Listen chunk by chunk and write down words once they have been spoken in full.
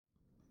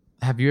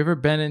Have you ever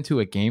been into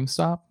a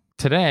GameStop?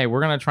 Today, we're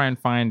going to try and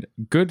find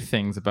good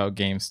things about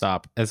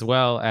GameStop, as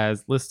well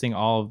as listing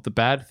all of the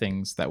bad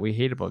things that we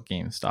hate about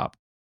GameStop.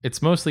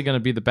 It's mostly going to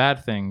be the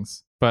bad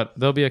things, but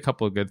there'll be a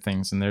couple of good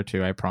things in there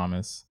too, I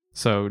promise.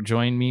 So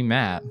join me,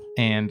 Matt,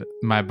 and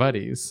my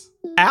buddies,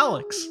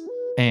 Alex,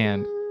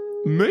 and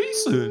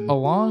Mason,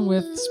 along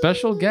with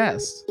special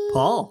guest,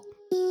 Paul.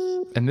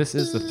 And this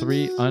is the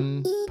Three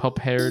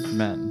Unprepared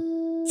Men.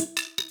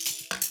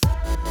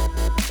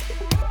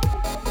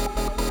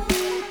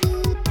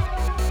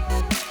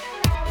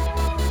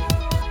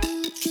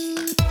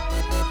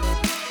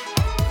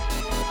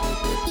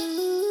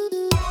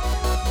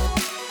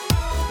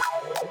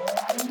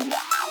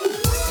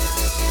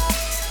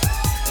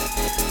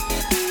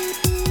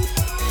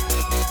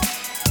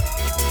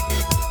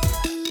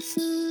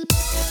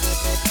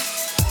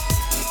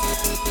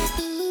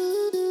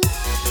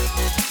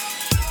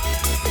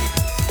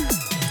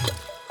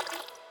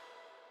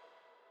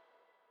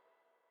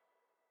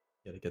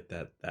 Gotta get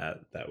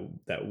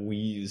that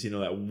wheeze,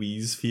 that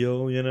wheeze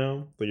feel, like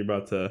you're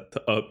about to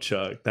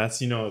upchuck.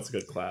 That's it's a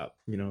good clap.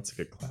 It's a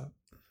good clap.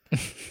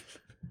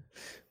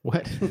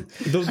 What?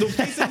 the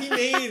face that he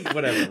made.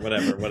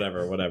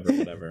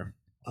 Whatever.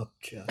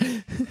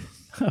 Upchuck.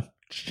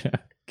 Upchuck.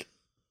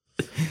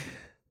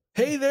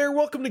 Hey there,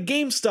 welcome to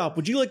GameStop.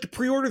 Would you like to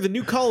pre-order the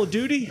new Call of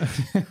Duty?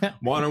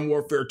 Modern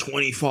Warfare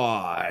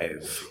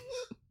 25.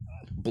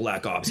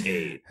 Black Ops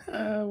 8.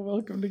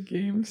 Welcome to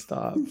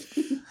GameStop.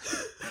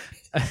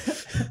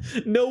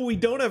 No, we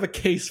don't have a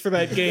case for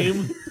that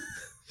game.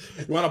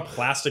 You want a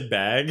plastic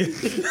bag?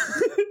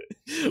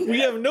 We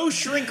have no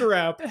shrink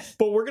wrap,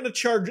 but we're going to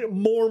charge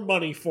more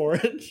money for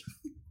it.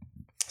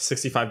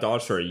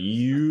 $65 for a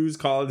used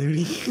Call of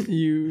Duty?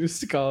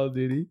 Used Call of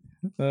Duty.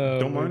 Oh,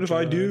 don't mind if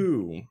I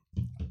do.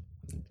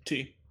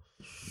 T.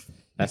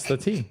 That's the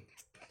T.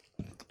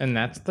 And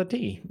that's the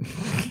T.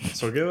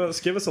 So give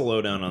us a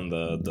lowdown on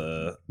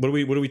the what are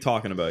we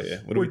talking about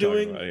here? What are we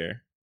talking about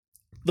here?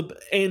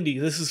 Andy,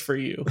 this is for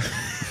you.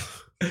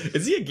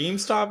 Is he a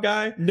GameStop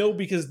guy? No,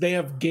 because they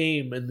have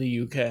Game in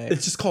the UK.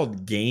 It's just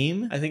called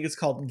Game. I think it's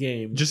called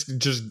Game. Is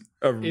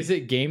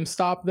it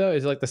GameStop though?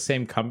 Is it like the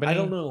same company? I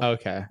don't know.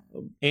 Okay.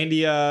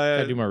 Andy,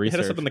 gotta do more research.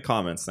 Hit us up in the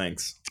comments.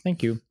 Thanks.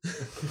 Thank you.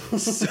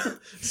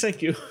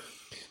 Thank you.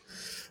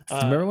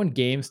 Remember when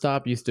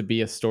GameStop used to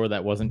be a store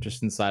that wasn't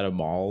just inside of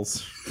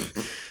malls?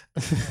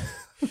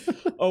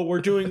 Oh,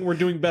 we're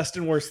doing best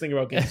and worst thing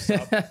about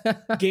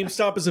GameStop.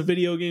 GameStop is a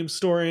video game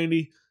store,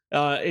 Andy.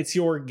 It's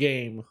your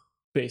game,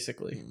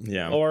 basically.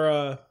 Yeah.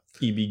 Or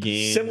EB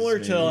Games. similar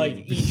maybe. to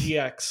like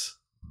EGX.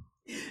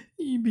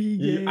 EB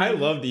Games. I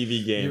loved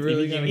EB Games. You're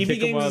really gonna EB kick 'em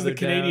Games while is the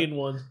they're down? Canadian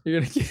one.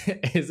 You're gonna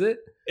get, is it?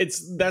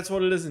 That's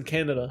what it is in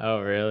Canada. Oh,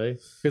 really?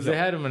 Because they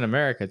had them in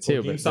America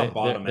too, but GameStop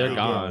bought 'em they're out.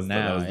 gone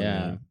That now. was the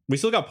Yeah. name. We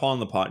still got Paul on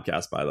the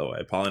podcast, by the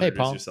way. Paul, introduce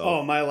Paul. yourself.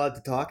 Oh, am I allowed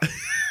to talk?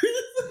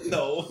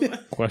 No.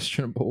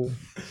 Questionable.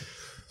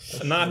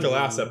 Not after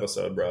last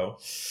episode, bro.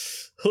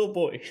 Oh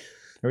boy.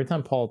 Every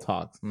time Paul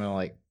talks, I'm gonna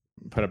like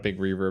put a big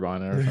reverb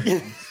on it or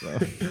something.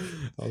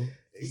 So.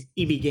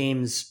 EB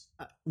Games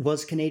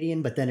was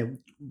Canadian, but then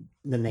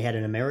they had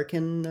an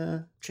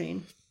American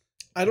chain.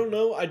 I don't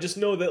know. I just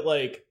know that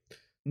like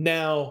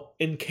now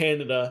in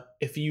Canada,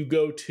 if you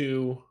go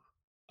to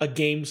a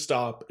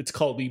GameStop, it's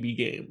called EB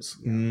Games.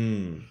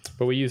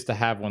 But we used to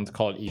have ones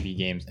called EB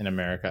Games in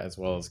America as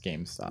well as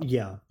GameStop.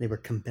 Yeah, they were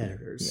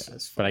competitors. Yeah,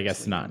 as far but I as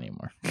guess I not know.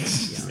 anymore.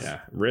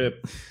 Yeah.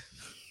 Rip.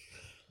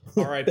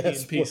 R.I.P.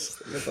 That's in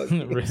peace. what's about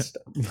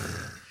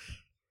GameStop.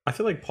 I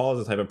feel like Paul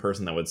is the type of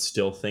person that would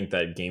still think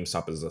that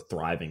GameStop is a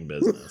thriving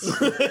business.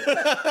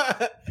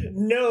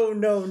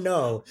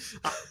 No.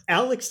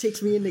 Alex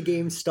takes me into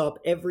GameStop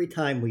every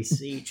time we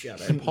see each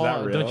other. And Paul,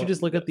 that real? don't you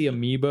just look at the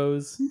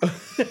amiibos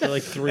for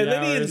like 3 And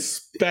then he hours?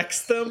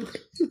 inspects them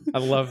I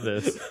love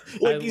this.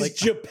 like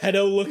he's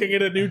Geppetto looking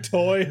at a new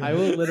toy. I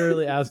will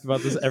literally ask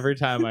about this every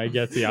time I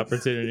get the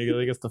opportunity. I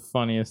think it's the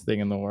funniest thing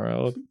in the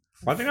world.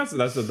 I think that's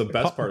the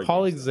best part of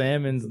Paul GameStop.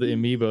 examines the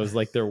amiibos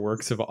like they're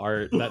works of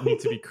art that need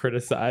to be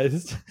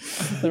criticized.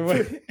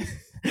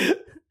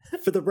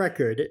 For the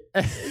record,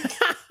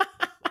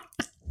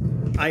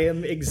 I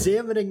am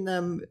examining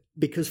them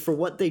because for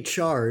what they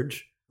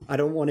charge, I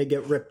don't want to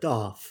get ripped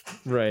off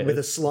Right. with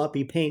a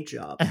sloppy paint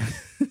job.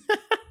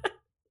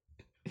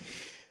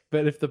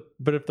 But if the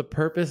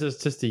purpose is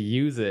just to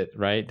use it,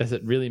 right? Does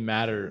it really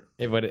matter?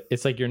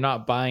 It's like you're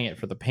not buying it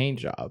for the paint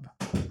job.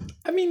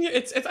 I mean,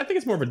 it's I think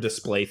it's more of a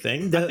display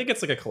thing. I think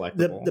it's like a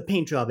collectible. The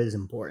paint job is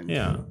important.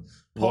 Yeah.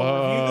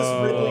 Paul, review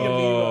this Ridley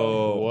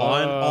amiibo. Whoa.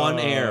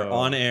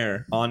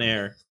 On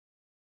air.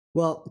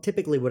 Well,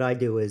 typically what I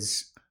do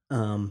is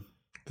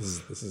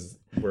This is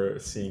we're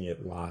seeing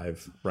it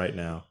live right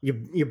now.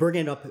 you bring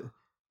it up.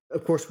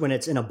 Of course, when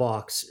it's in a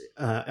box,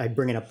 I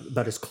bring it up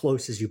about as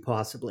close as you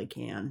possibly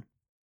can.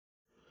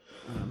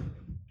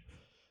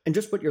 And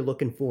just what you're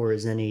looking for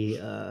is any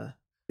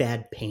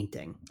bad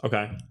painting,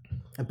 Okay.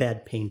 a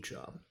bad paint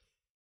job.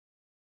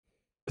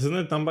 Isn't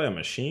it done by a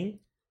machine?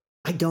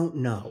 I don't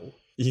know.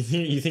 You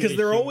think Because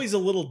they're always a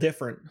little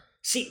different.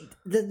 See,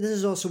 this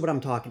is also what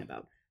I'm talking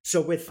about.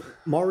 So with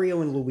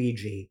Mario and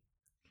Luigi,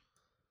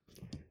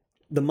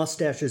 the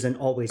mustache isn't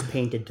always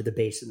painted to the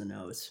base of the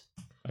nose.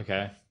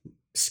 Okay.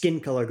 Skin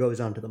color goes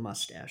onto the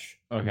mustache.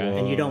 Okay.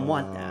 And you don't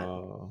want that.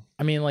 Whoa.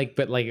 I mean, like,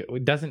 but like,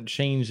 it doesn't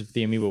change if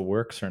the amiibo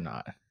works or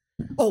not.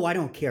 Oh, I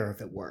don't care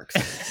if it works.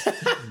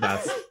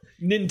 That's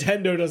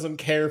Nintendo doesn't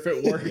care if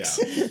it works.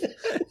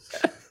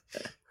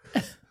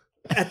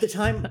 At the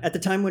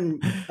time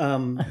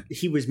when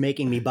he was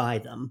making me buy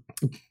them,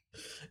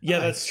 Yeah,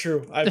 that's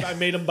true. I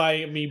made him buy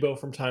Amiibo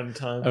from time to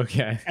time.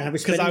 Okay. and I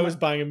was Because I spending was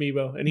buying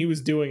Amiibo and he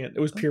was doing it. It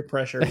was peer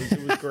pressure.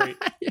 It was great.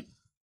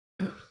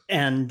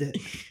 and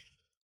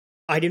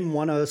I didn't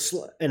want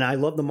to, and I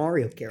love the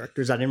Mario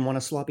characters. I didn't want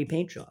a sloppy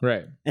paint job,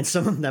 Right. and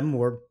some of them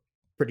were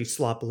pretty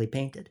sloppily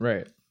painted.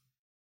 Right.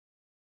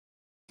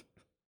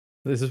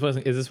 Is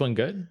this one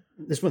good?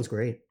 This one's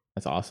great.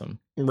 That's awesome.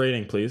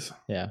 rating, please.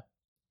 Yeah.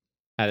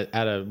 At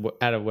a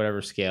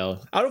whatever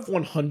scale. Out of It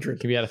 100.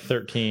 could be at a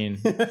 13.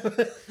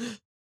 It's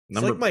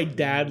like my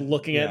dad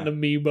looking at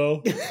an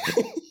Amiibo.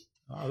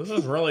 Oh, this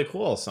is really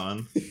cool,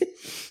 son.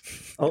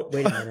 Oh,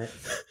 wait a minute.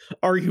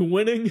 Are you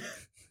winning?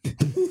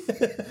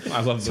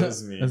 I love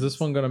those memes. Is this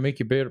one gonna make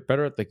you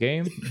better at the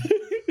game? Do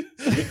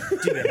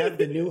you have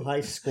the new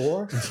high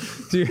score?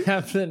 Do you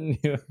have the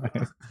new?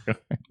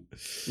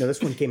 No, this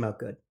one came out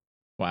good.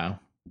 Wow,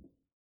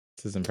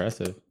 this is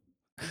impressive.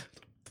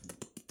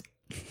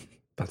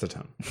 That's a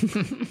 10.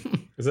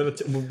 Is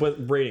that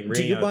what rating?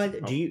 Do you out buy?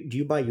 of- Do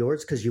you buy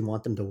yours because you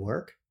want them to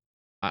work?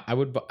 I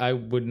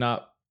would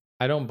not.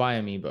 I don't buy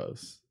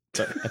amiibos.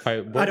 But if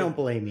I were I don't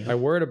blame if I you.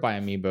 were to buy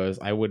amiibos,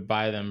 I would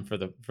buy them for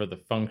the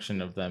function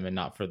of them and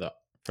not for the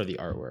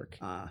artwork.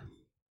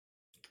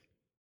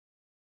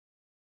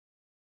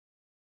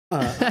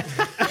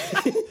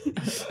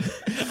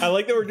 I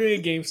like that we're doing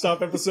a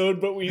GameStop episode,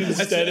 but we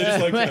instead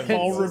is like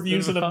all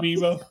reviews and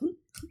Amiibo.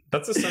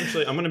 That's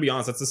essentially, I'm going to be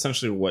honest, that's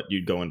essentially what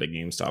you'd go into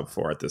GameStop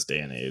for at this day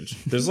and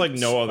age. There's like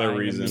no other Buying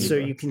reason. So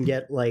you can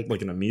get like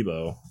Like an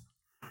amiibo.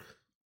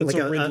 It's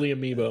Like a a- Ridley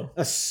Amiibo.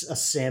 a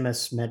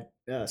Samus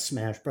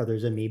Smash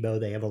Brothers amiibo.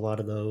 They have a lot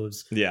of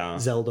those. Yeah.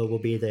 Zelda will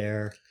be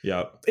there.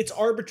 Yep. It's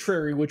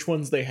arbitrary which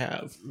ones they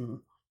have.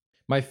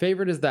 My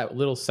favorite is that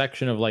little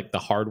section of like the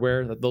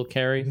hardware that they'll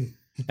carry,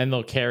 and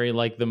they'll carry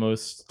like the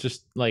most,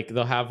 just like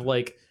they'll have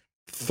like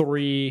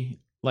 3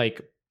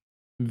 like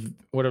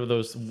whatever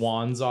those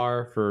wands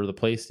are for the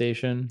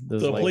PlayStation.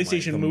 Those, The like,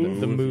 PlayStation Move.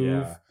 the move,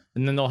 Yeah.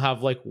 and then they'll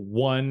have like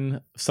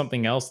one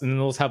something else, and then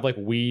they'll just have like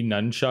Wii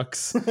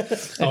nunchucks.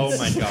 Oh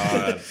my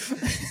God.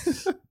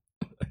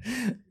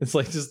 It's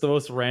like just the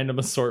most random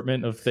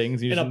assortment of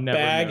things you In a just never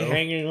bag know.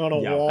 hanging on a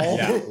Yeah. wall.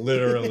 Yeah.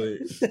 Literally.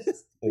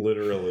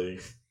 Literally.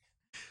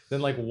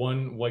 Then like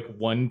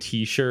one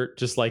T-shirt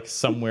just like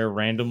somewhere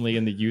randomly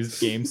in the used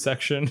game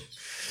section.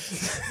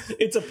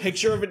 It's a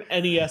picture of an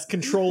NES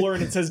controller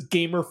and it says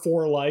Gamer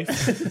for Life.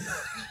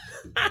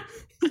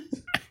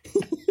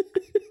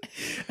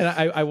 And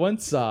I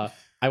once saw,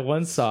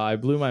 I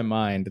blew my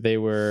mind. They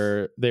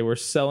were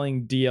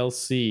selling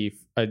DLC,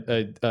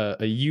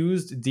 a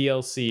used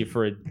DLC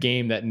for a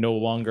game that no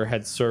longer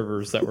had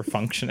servers that were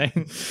functioning.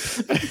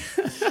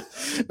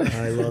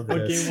 I love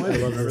What this. game I was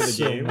it? love Remember this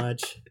the so game?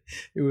 much.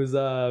 It was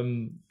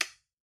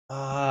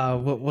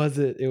what was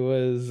it? It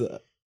was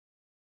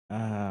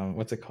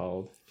what's it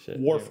called? Shit.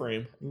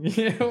 Warframe.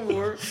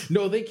 Yeah,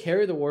 no, they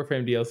carry the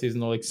Warframe DLCs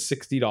and they're like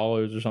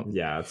 $60 or something.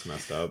 Yeah, it's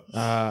messed up.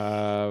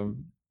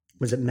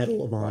 Was it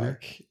Medal of Honor?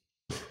 Fuck.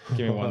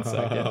 Give me 1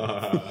 second.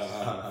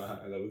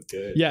 That was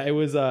good. Yeah, it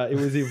was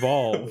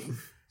Evolve.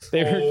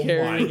 They were Oh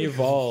carrying my-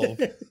 Evolve.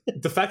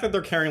 The fact that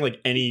they're carrying like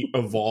any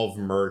Evolve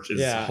merch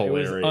is Yeah,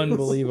 hilarious. it was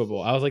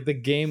unbelievable. I was like, the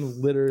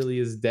game literally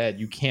is dead.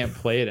 You can't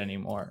play it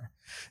anymore.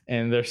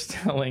 And they're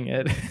selling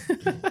it.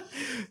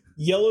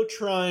 Yellow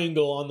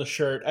triangle on the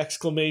shirt,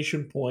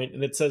 exclamation point,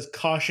 and it says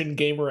caution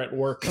gamer at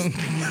work.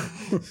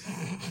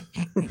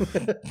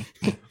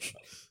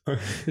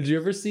 Did you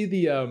ever see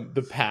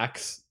the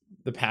PAX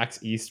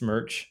East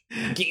merch?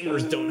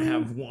 Gamers don't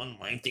have one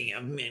life; they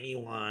have many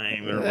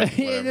lives. Or It's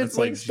whatever.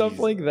 like stuff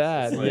Jesus. like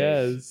that. It's like,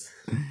 Yes.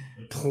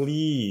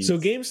 Please. So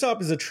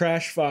GameStop is a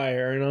trash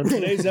fire, and on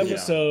today's Yeah.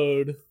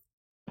 episode,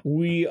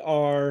 we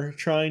are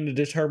trying to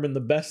determine the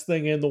best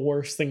thing and the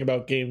worst thing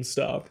about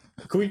GameStop.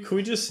 Can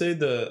we just say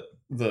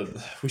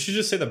we should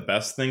just say the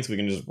best things, so we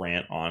can just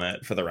rant on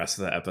it for the rest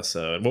of the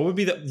episode. What would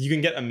be you can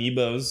get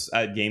amiibos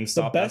at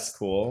GameStop. That's best-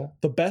 cool.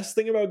 The best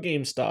thing about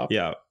GameStop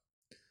Yeah.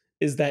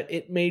 is that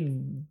it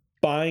made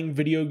buying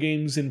video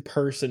games in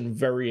person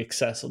very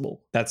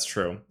accessible. That's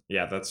true.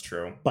 Yeah, that's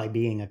true. By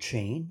being a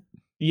chain.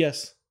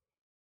 Yes.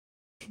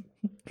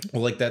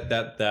 Well, like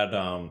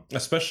that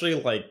especially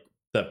like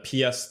the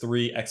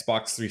PS3,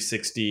 Xbox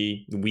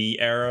 360, Wii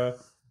era,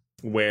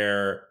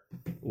 where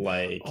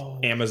like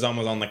Amazon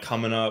was on the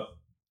coming up,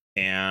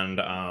 and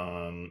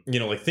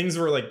like things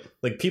were like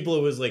people,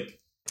 it was like,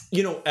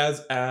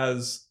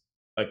 as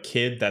a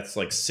kid that's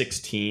like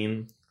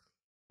 16,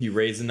 you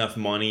raise enough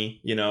money,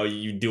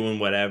 you doing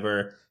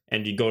whatever,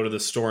 and you go to the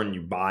store and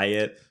you buy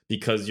it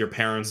because your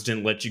parents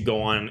didn't let you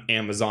go on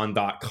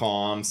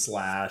Amazon.com/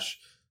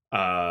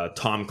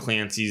 Tom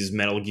Clancy's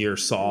Metal Gear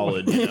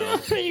Solid, you know,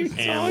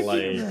 and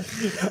like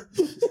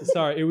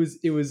Sorry, it was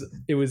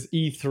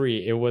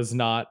E3. It was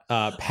not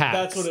PAX.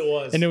 That's what it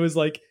was. And it was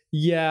like,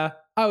 yeah,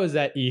 I was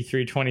at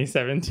E3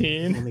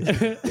 2017,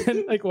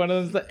 and like one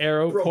of them's the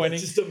arrow bro, pointing,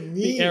 that's just a meme.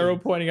 the arrow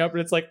pointing up,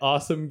 and it's like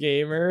awesome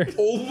gamer.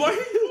 Oh my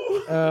god.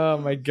 Oh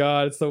my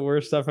god, it's the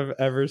worst stuff I've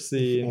ever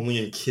seen.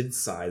 Only in kid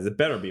size. It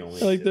better be only.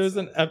 Like in there's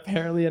kid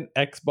apparently an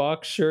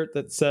Xbox shirt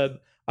that said,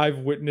 "I've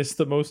witnessed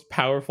the most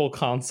powerful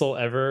console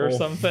ever" or Oh.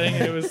 something.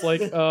 And it was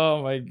like,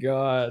 oh my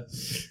god.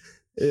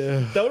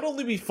 Yeah. That would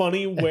only be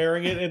funny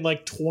wearing it in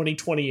like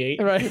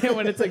 2028. Right,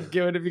 when it's like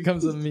when it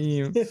becomes a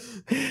meme.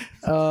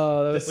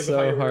 Oh, that was It's like if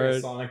I so wear a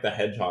hard. Sonic the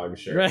Hedgehog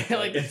shirt. Right, like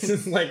like- it's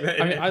just like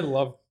that. I mean, I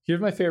love. Here's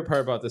my favorite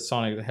part about this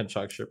Sonic the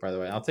Hedgehog shirt, by the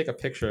way. I'll take a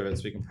picture of it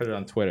so we can put it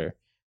on Twitter.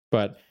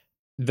 But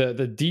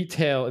the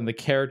detail in the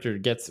character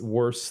gets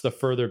worse the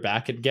further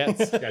back it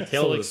gets. Yeah,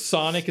 So like is-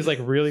 Sonic is like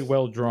really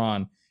well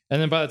drawn,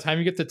 and then by the time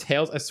you get to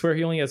Tails, I swear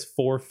he only has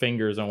 4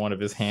 fingers on one of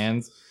his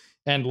hands,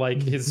 and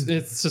like his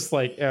it's just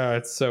like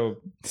it's so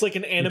It's like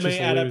an anime just lose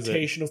it.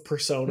 adaptation of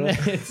Persona.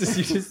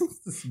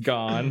 it's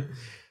gone.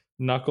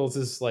 Knuckles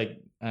is like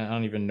I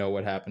don't even know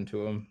what happened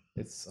to him.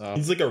 It's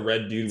He's like a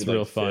red dude it's with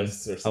real like fun.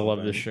 fists or I something.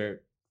 love this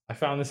shirt. I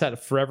found this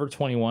at Forever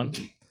 21.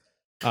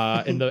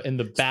 In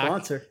the back,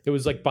 Sponsor. it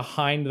was like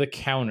behind the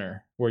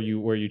counter where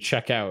you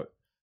check out,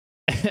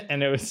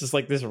 and it was just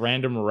like this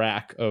random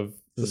rack of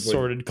This is like-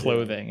 assorted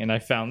clothing, and I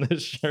found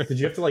this shirt. Did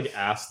you have to like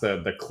ask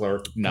the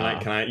clerk? Nah.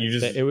 Can I? You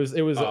just It was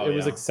Oh,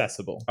 yeah.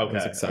 accessible. It was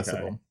Okay,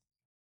 accessible. okay.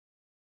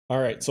 All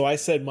right, so I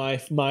said my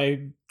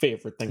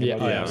favorite thing Yeah,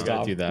 about yeah, GameStop. we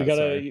gotta do that, We gotta.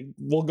 sorry.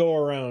 We'll go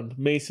around.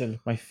 Mason,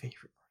 my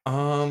favorite.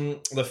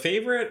 The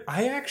favorite,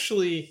 I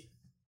actually,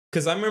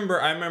 because I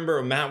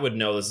remember Matt would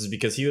know this is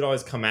because he would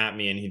always come at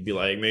me and he'd be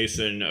like,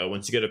 Mason,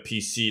 once you get a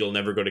PC, you'll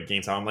never go to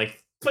GameStop. I'm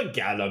like,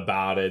 forget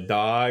about it,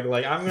 dog.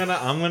 Like I'm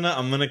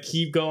gonna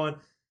keep going.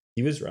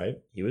 He was right.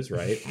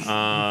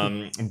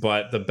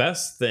 But the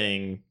best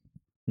thing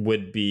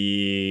would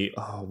be,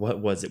 oh, what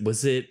was it?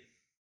 Was it?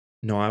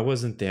 No, I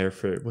wasn't there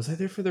for. Was I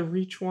there for the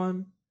Reach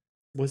one?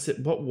 Was it?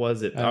 What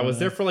was it? I I don't was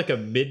know. there for like a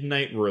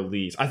midnight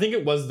release. I think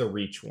it was the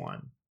Reach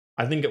one.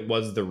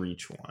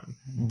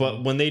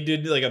 But when they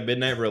did like a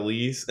midnight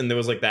release and there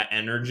was like that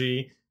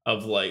energy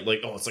of like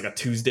oh, it's like a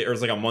Tuesday or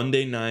it's like a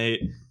Monday night,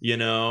 you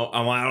know,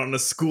 I'm out on a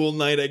school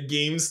night at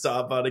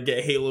GameStop about to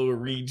get Halo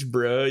Reach,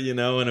 bro, you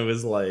know, and it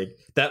was like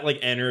that like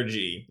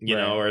energy, you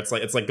know, or it's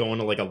like going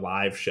to like a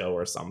live show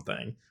or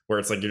something where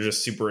it's like you're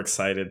just super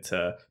excited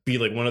to be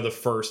like one of the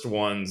first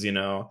ones, you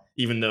know,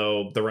 even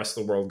though the rest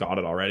of the world got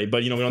it already.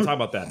 But you know, we don't talk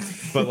about that.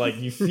 But like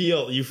you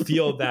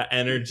feel that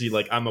energy,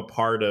 like I'm a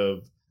part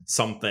of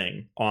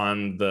something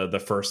on the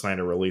first night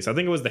of release. I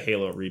think it was the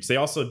Halo Reach. They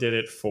also did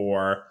it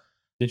for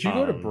Did you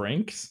go to Um,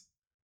 Brinks?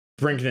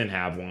 Brink didn't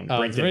have one. Oh,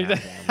 Brink didn't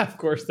Brink- have one. of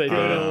course they did.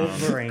 Um,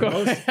 Of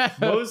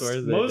Most course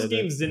they most did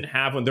games didn't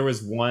have one. There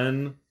was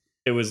one.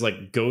 It was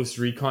like Ghost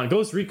Recon.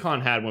 Ghost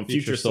Recon had one.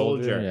 Future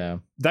Soldier. Yeah.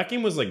 That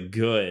game was like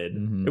good.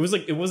 Mhm. It was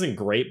like it wasn't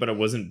great, but it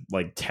wasn't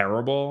like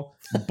terrible.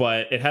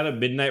 But it had a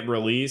midnight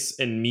release,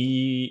 and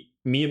me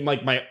and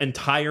like my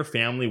entire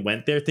family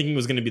went there thinking it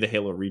was going to be the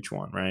Halo Reach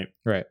one, right?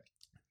 Right.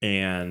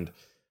 And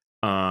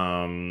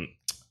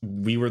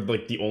we were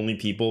like the only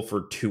people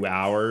for 2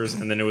 hours,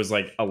 and then it was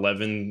like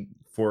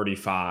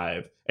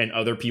 11:45, and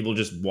other people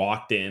just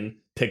walked in,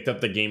 picked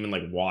up the game, and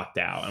like walked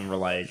out, and we're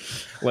like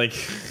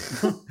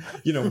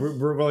you know,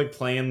 we're like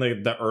playing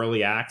the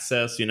early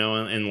access, you know,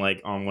 and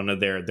like on one of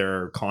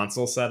their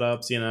console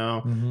setups, you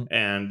know, Mhm.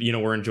 and you know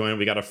we're enjoying it.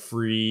 We got a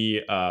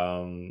free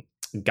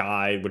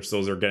guide, which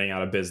those are getting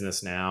out of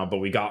business now, but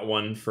we got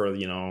one for,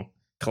 you know,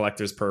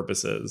 collectors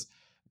purposes.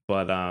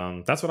 But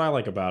that's what I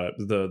like about it.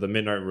 The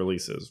midnight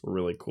releases were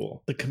really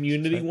cool. The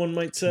community, one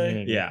might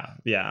say. Yeah.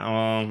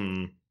 Yeah.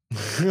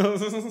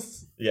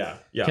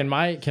 Yeah. Can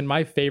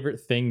my favorite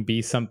thing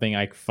be something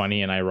like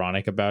funny and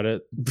ironic about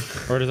it,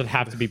 or does it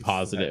have to be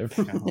positive?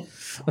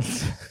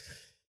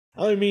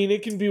 I mean,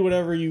 it can be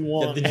whatever you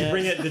want. Did it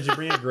bring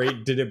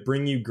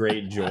you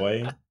great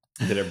joy?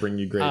 Did it bring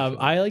you great joy?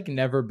 I like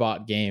never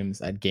bought games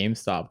at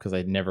GameStop because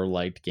I never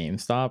liked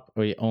GameStop.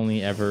 We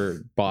only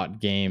ever bought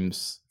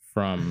games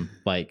from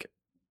like,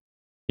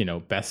 you know,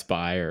 Best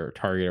Buy or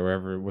Target or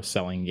wherever was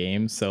selling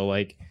games. So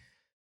like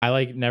I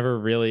like never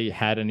really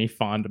had any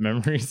fond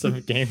memories of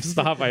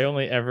GameStop. I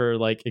only ever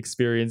like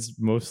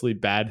experienced mostly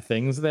bad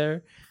things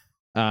there.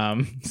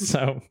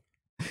 So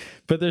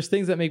but there's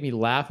things that make me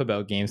laugh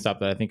about GameStop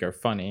that I think are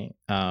funny.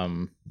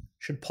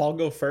 Should Paul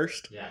go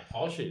first? Yeah,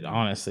 Paul should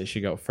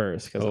go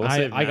first because Well, we'll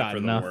save I Matt got for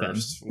the nothing.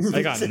 worst.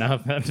 I got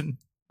nothing.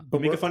 But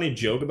make a funny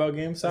joke about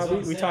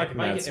GameStop. We talked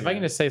about if I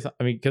can just say something,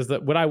 I mean, because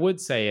what I would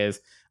say is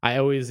I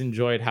always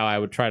enjoyed how I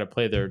would try to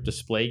play their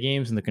display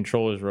games and the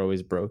controllers were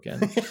always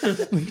broken.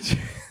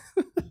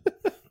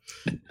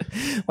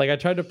 Like I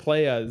tried to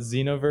play a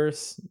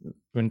Xenoverse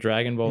when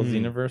Dragon Ball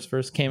Xenoverse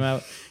first came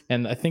out,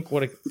 and I think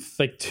like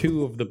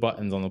 2 of the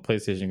buttons on the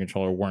PlayStation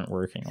controller weren't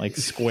working, like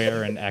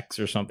square and X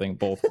or something,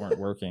 both weren't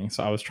working.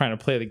 So I was trying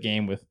to play the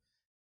game with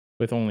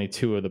with only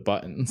 2 of the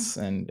buttons,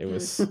 and it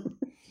was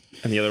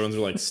And the other ones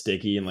were like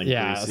sticky and like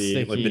Yeah, greasy.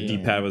 Like the sticky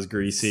D-pad and- was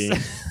greasy.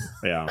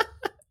 Yeah.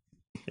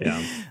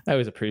 Yeah. I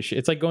always appreciate.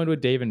 It's like going to a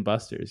Dave and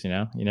Buster's.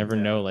 You never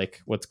know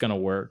like what's gonna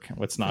work,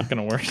 what's not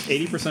gonna work.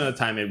 80% of the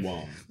time it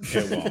won't.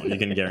 It won't. You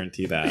can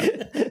guarantee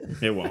that.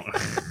 It won't.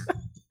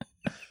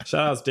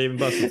 Shout out to Dave and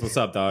Buster's. What's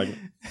up, dog?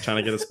 Trying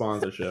to get a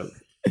sponsorship.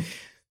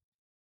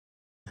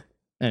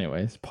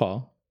 Anyways,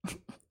 Paul.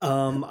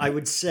 I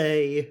would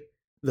say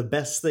the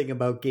best thing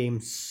about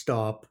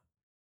GameStop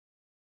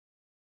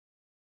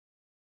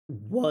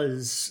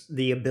was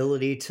the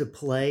ability to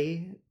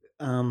play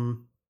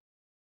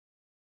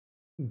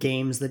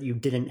games that you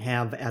didn't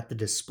have at the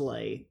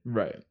display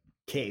Right.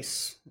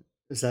 case.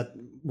 Is that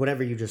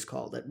whatever you just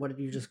called it? What did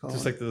you just call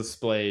Just it? like the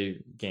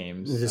display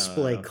games. The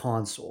display Uh,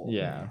 console.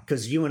 Yeah.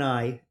 Because you and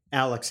I,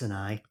 Alex and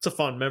I, It's a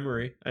fond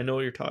memory. I know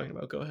what you're talking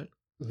about. Go ahead.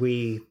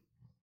 we,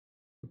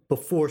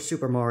 before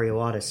Super Mario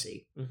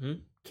Odyssey Mm-hmm.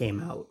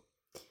 came out,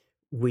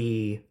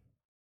 we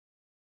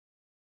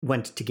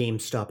went to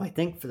GameStop, I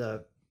think, for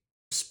the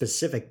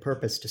specific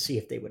purpose to see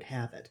if they would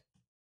have it.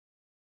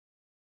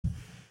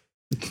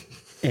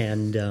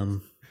 And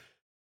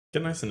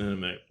Get nice and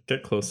intimate.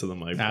 Get close to the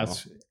mic. Paul.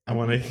 That's, I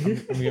want I'm to.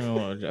 giving a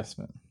little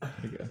adjustment.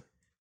 You're good.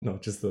 No,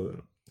 just the.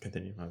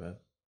 Continue. My bad.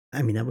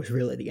 I mean, that was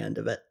really the end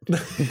of it.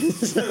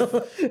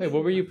 So, Wait,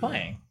 what were you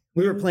playing?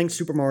 we were playing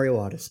Super Mario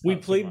Odyssey. We Oh,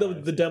 played Super Mario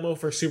the Odyssey. demo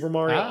for Super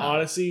Mario Ah.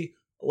 Odyssey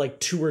like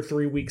 2 or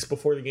 3 weeks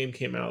before the game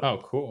came out. Oh,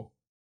 cool.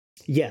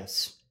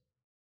 Yes.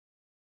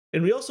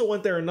 And we also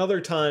went there another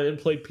time and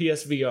played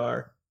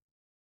PSVR.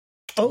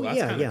 Oh, Well, that's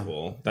yeah, kinda yeah.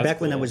 Cool. That's Back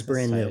when that cool. was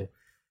brand That's new. tight.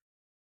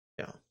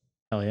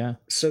 Hell yeah.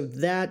 So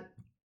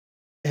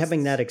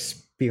having that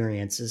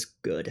experience is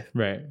good.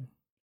 Right.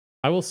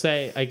 I will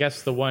say, I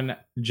guess the one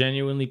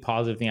genuinely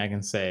positive thing I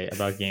can say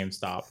about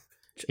GameStop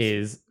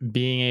is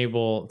being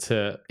able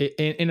to,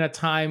 in a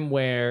time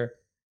where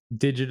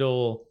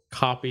digital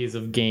copies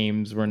of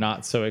games were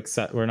not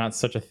were not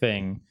such a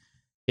thing,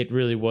 it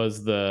really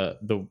was the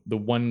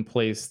one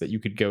place that you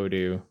could go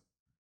to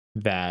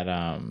that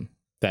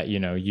that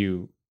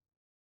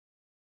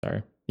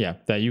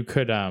that you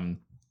could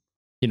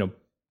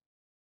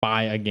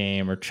buy a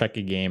game or check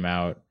a game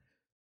out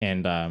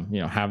and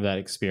have that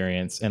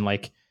experience, and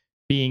like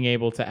being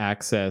able to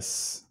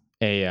access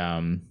a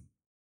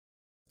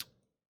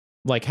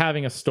like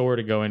having a store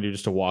to go into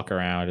just to walk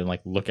around and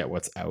like look at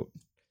what's out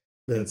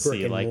The and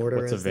see like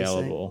what's as they say.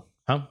 available.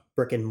 Huh?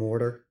 Brick and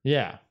mortar,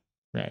 Yeah.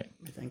 Right.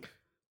 I think.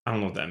 I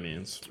don't know what that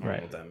means. I don't Right.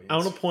 know what that means. I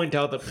want to point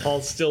out that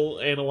Paul's still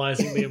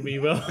analyzing the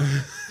amiibo.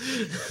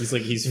 He's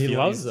He feeling-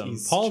 loves he's- them.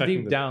 he's Paul checking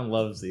deep the- down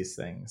loves these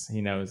things.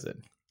 He knows it.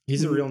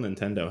 He's a real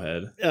Nintendo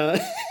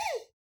head.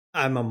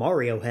 I'm a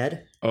Mario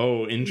head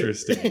Oh,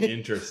 interesting.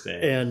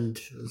 Interesting. and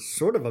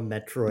sort of a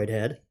Metroid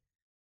head.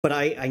 But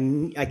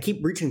I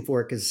keep reaching for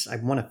it because I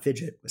want to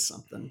fidget with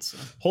something. So.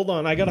 Hold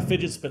on, I got a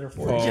fidget spinner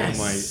for you. Oh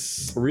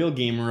Yes. my! Real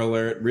gamer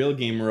alert! Real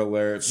gamer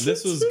alert!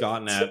 This was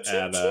gotten at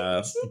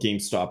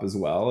GameStop as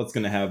well. It's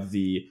gonna have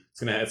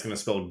it's gonna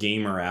spell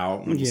gamer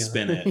out when you Yeah.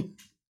 spin it.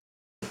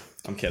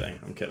 I'm kidding.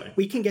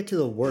 We can get to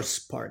the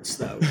worst parts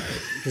though,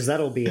 because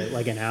that'll be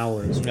like an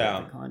hour's worth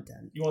Yeah. of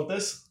content. You want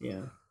this?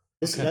 Yeah,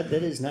 that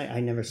is nice. I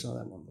never saw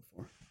that one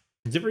before.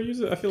 Did you ever use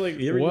it? I feel like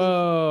you ever use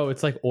Whoa,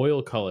 it's like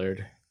oil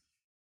colored.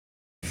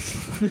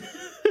 it?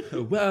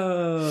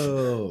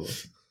 Whoa!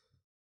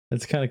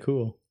 That's kind of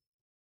cool.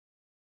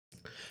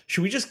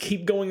 Should we just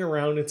keep going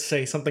around and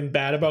say something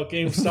bad about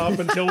GameStop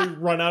until we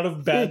run out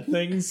of bad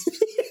things?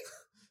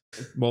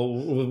 Well,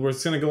 we're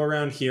just gonna go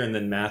around here, and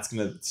then Matt's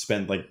gonna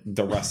spend like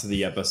the rest of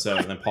the episode,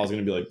 and then Paul's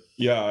gonna be like,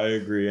 "Yeah, I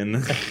agree," and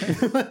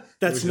then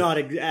That's not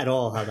at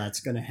all how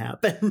that's going to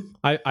happen.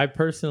 I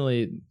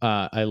personally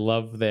I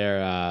love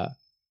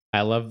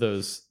I love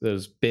those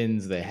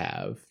bins they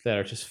have that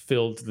are just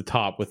filled to the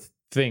top with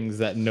things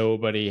that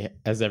nobody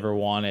has ever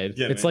wanted.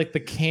 Yeah, it's man. like the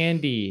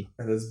candy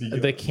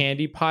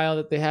pile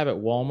that they have at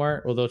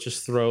Walmart, where they'll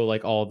just throw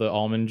like all the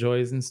Almond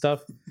Joys and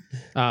stuff.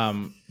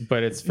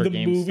 But it's for The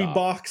GameStop. movie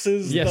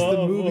boxes, Yes, the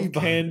of movie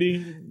box. candy.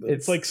 It's-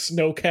 It's like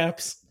snow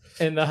caps.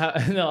 And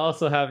and they'll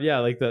also have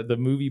like the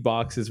movie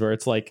boxes where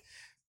it's like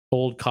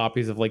old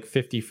copies of like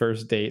 50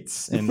 First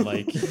Dates and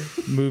like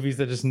movies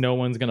that just no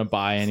one's gonna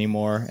buy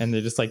anymore, and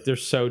they're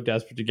so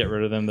desperate to get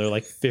rid of them, they're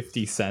like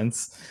 50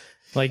 cents,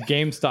 like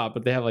GameStop,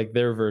 but they have like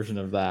their version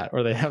of that,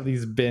 or they have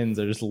these bins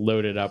that are just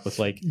loaded up with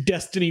like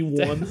Destiny 1.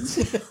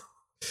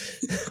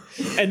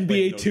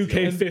 NBA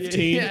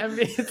 2K15. Yeah,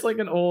 it's like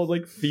an old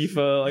like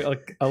FIFA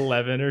like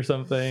 11 or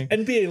something.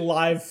 NBA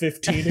Live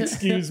 15,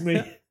 excuse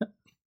me.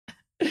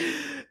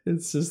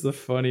 It's just the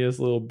funniest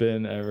little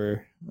bin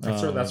ever.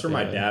 That's where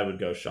my dad would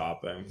go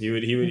shopping. He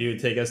would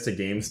take us to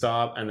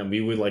GameStop, and then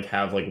we would like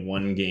have like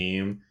one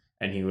game,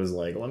 and he was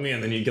like, "Let me,"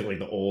 and then you get like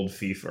the old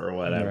FIFA or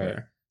whatever.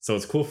 Right. So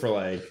it's cool for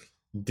like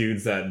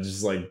dudes that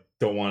just like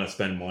don't want to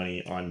spend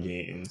money on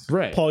games.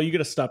 Right. Paul, you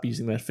gotta stop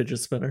using that fidget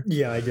spinner.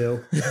 Yeah, I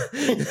do.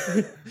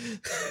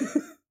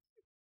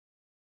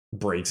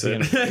 Breaks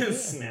it.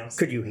 Snaps.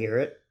 Could you hear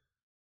it?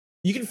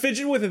 You can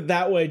fidget with it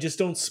that way, just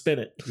don't spin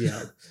it.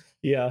 Yeah.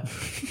 Yeah.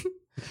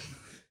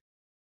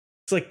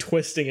 It's like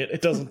twisting it.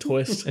 It doesn't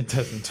twist. It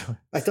doesn't.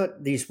 I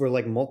thought these were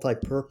like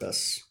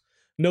multi-purpose.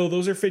 No,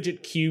 those are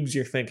fidget cubes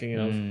you're thinking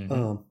of. Mhm.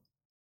 Oh,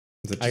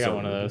 Is it I just got a-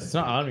 one of those. It's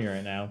not on me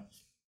right now.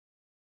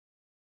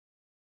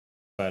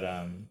 But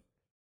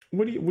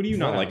What do you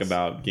not What like else?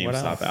 about What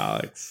GameStop, else?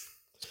 Alex?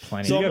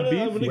 plenty. So You I'm got gonna,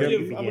 beef? I'm gonna Where give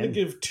do you I'm gonna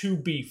begin? give two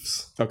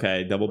beefs.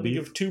 Okay, double I'm gonna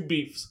beef. give two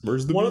beefs.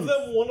 Where's the One beef?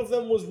 of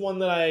them was one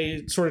that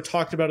I sort of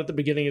talked about at the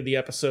beginning of the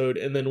episode,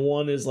 and then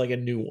one is like a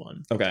new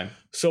one. Okay.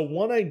 So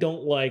one I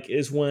don't like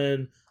is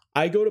when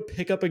I go to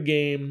pick up a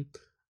game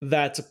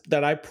that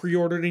I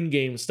pre-ordered in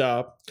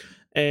GameStop,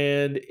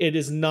 and it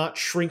is not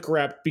shrink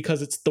wrapped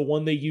because it's the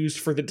one they used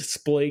for the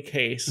display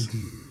case.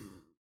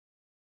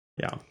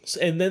 Yeah.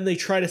 And then they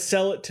try to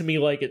sell it to me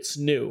like it's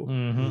new.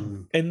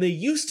 Mhm. And they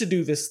used to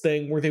do this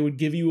thing where they would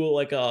give you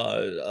like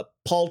a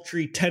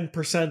paltry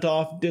 10%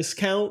 off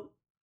discount.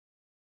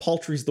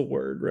 Paltry's the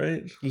word,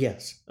 right?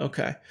 yes.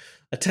 Okay.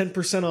 A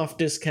 10% off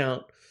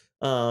discount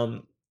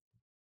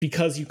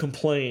because you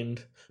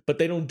complained, but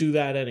they don't do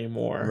that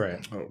anymore.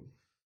 Right.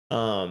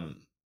 Oh.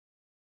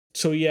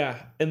 So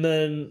yeah, and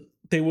then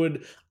it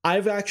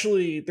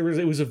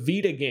was a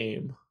Vita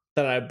game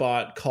that I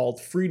bought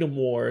called Freedom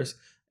Wars,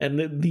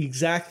 and the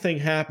exact thing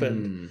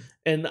happened. Mm.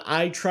 And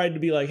I tried to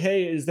be like,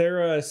 "Hey, is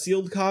there a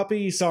sealed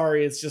copy?"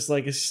 Sorry, it's just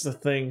a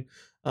thing.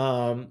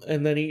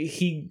 And then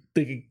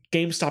the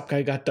GameStop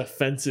guy got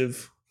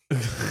defensive.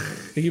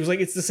 He was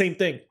like, "It's the same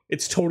thing.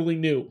 It's totally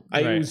new.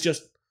 It Right. was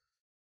just."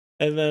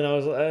 And then I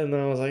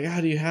was like, "Ah,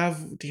 do you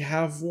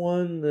have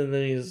one?" And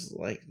then he's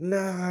like,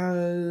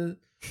 "Nah."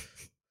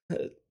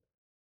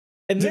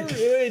 And then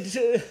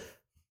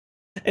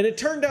it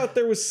turned out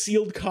there was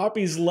sealed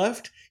copies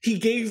left. He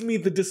gave me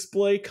the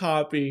display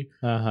copy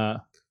Uh-huh.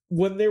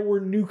 when there were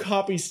new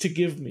copies to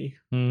give me.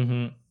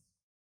 Mhm.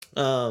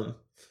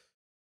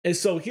 And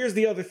so here's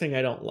the other thing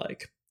I don't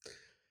like.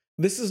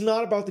 This is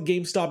not about the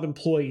GameStop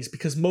employees,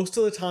 because most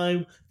of the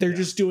time they're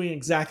just doing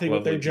exactly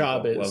what their Lovely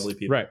job people, is. Lovely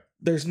people. Right.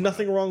 There's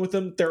nothing wrong with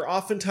them. They're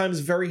oftentimes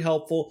very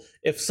helpful,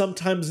 if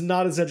sometimes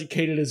not as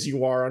educated as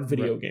you are on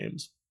video Right.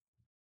 games.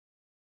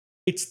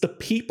 It's the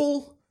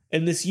people,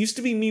 and this used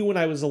to be me when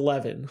I was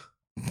 11,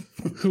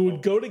 who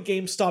would go to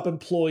GameStop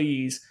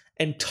employees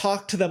and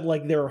talk to them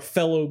like they're a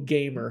fellow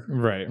gamer.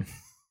 Right.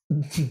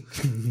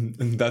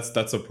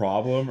 that's a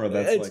problem, or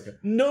that's It's- like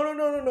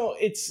no.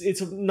 It's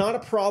not a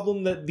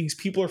problem that these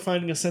people are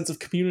finding a sense of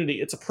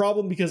community. It's a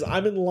problem because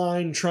I'm in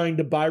line trying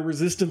to buy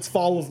Resistance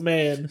Fall of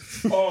Man,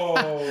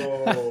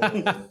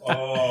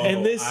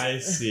 And this- I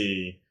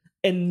see.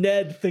 and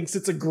Ned thinks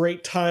it's a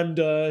great time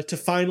to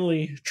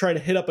finally try to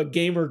hit up a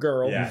gamer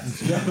girl. Yeah,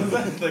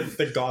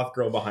 the goth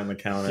girl behind the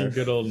counter.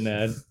 Good old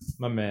Ned,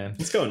 my man.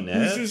 Let's go,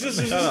 Ned. Who's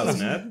just, Shout out,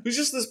 Ned. who's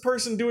just this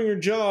person doing her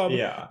job.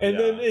 Yeah, And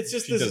yeah. then it's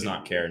just she this- does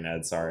not care,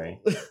 Ned. Sorry.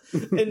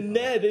 And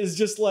Ned is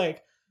just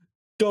like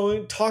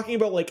talking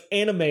about like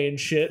anime and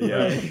shit.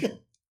 Yeah. Like,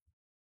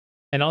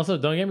 And also,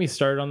 don't get me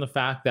started on the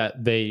fact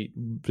that they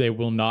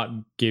will not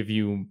give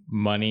you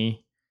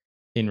money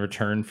in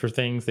return for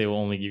things. They will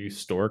only give you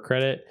store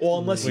credit. well,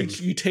 unless Which-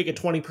 you take a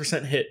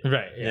 20% hit.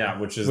 Right. Yeah,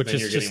 which is Which then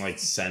is you're just- getting like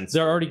cents.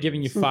 They're for already games.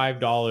 giving you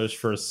 $5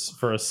 for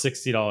a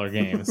 $60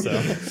 game. So,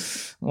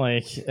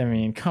 like, I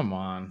mean, come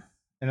on.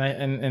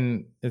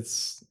 And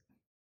it's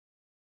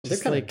They're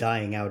just kind like of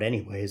dying out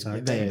anyways,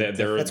 aren't they?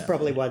 They're- That's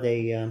probably why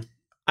they.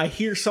 I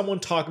hear someone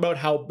talk about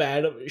how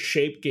bad of a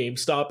shape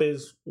GameStop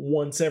is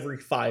once every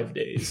 5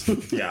 days.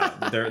 Yeah,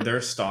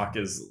 their stock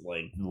is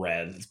like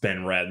red. It's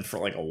been red for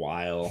like a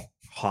while,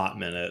 hot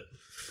minute.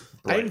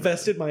 I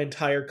invested my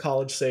entire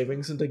college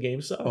savings into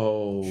GameStop.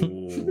 Oh,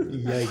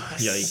 Yikes.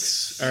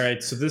 yikes! All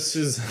right, so this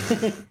is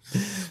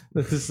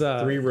this is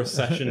 3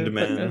 recessioned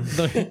men.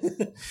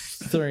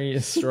 3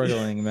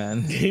 struggling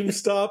men.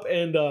 GameStop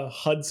and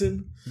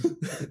Hudson,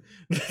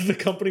 the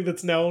company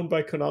that's now owned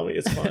by Konami,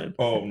 it's fine.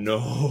 Oh no!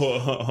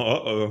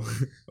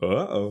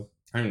 Uh-oh.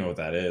 I don't know what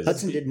that is.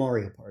 Hudson did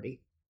Mario Party.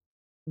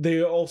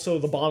 They also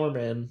the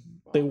Bomberman.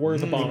 They were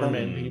the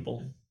Bomberman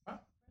people.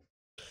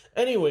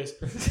 Anyways,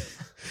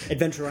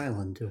 Adventure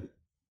Island too.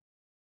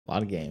 A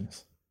lot of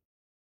games.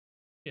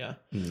 yeah.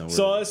 No,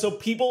 So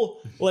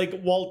people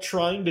like while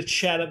trying to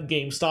chat up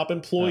GameStop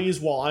employees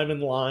while I'm in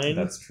line.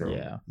 that's true.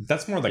 Yeah.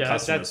 That's more the Yeah,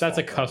 customer. that's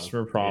a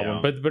customer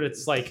problem. Yeah. But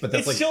it's like But that's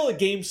it's like still a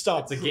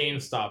GameStop. it's a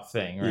GameStop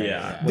thing, right?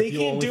 Yeah. They You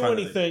can't only do find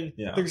it- anything.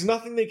 yeah. There's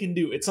nothing they can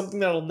do. It's something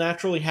that'll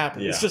naturally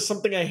happen. It's Yeah. just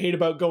something I hate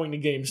about going to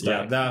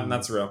GameStop. Yeah,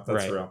 that's real.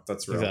 That's Right. real.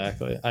 That's real.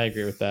 Exactly. I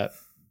agree with that.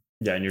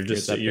 Yeah, and you're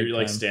just Get that you're big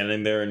like time.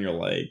 standing there and you're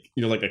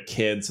like a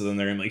kid, so then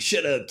they're gonna be like,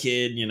 shut up,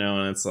 kid, you know,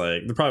 and it's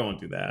like they probably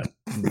won't do that.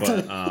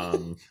 But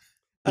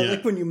I Yeah.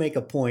 like when you make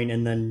a point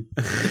and then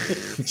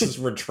just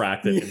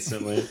retract it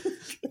instantly.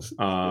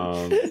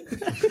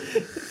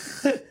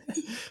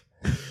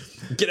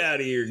 Get out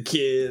of here,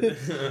 kid.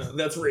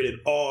 That's rated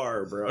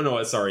R, bro.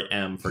 No, sorry,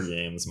 M for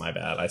games. My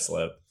bad. I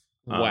slipped.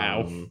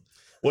 Wow.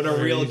 What a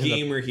We're real using the-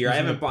 gamer here. I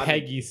Using haven't the bought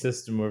Peggy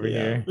system over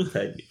here.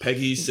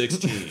 Peggy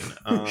 16.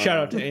 Shout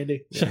out to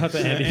Andy. Shout out to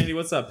Andy. Andy,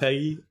 what's up,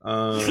 Peggy?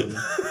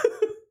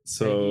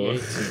 So Peggy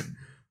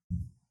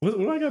 18. What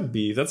do I got?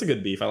 Beef. That's a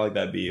good beef. I like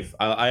that beef.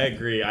 I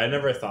agree. I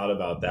never thought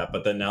about that,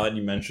 but then now that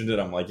you mentioned it,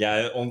 I'm like,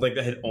 yeah, that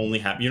had only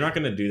happened. You're not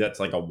going to do that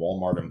to like a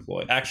Walmart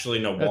employee. Actually,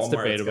 no, That's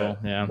Walmart. debatable.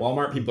 Yeah.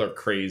 Walmart people are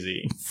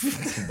crazy,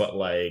 but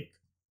like,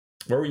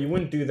 where you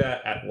wouldn't do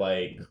that at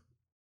like.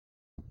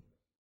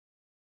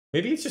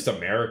 Maybe it's just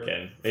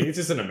American. Maybe it's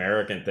just an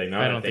American thing.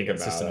 Now I that don't think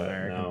it's about just an it,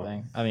 American no.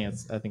 thing. I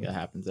think it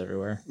happens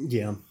everywhere.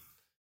 Yeah.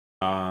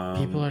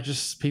 People are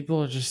just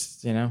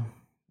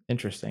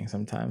interesting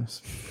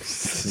sometimes.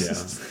 Yeah,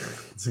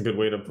 it's a good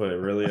way to put it.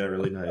 Really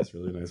nice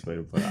way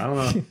to put it. I don't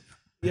know.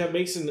 Yeah,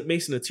 Mason,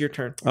 it's your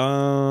turn.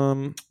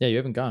 Yeah, you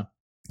haven't gone.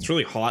 It's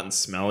really hot and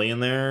smelly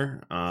in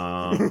there.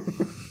 I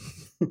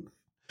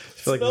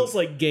feel Smells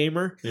like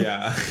gamer.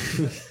 yeah.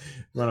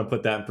 Want to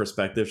put that in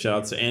perspective.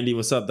 Shout out to Andy.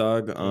 What's up,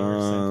 dog?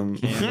 No,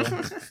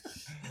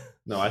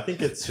 I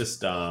think it's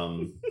just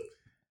Matt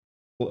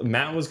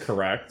was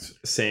correct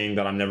saying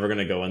that I'm never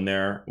gonna go in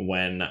there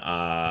when when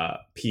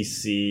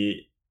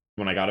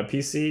I got a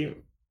PC,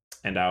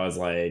 and I was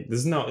like, this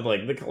is no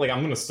like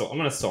I'm gonna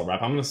still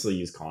rep. I'm gonna still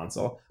use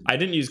console. I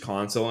didn't use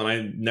console, and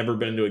I've never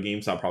been to a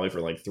GameStop probably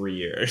for like 3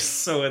 years.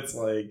 So it's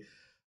like,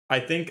 I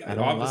think I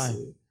don't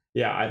obviously. lie.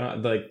 Yeah, I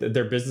don't like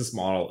their business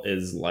model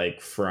is like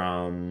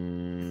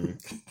from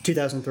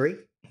 2003. I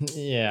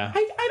Yeah.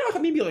 don't know,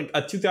 maybe like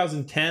a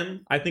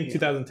 2010. I think Yeah.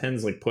 2010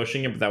 is like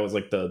pushing it, but that was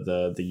like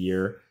the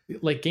year.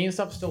 Like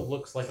GameStop still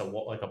looks like a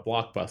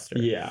Blockbuster.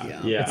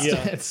 Yeah.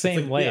 It's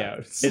same like, layout.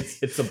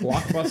 It's a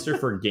Blockbuster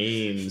for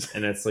games,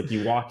 and it's like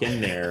you walk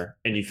in there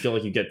and you feel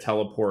like you get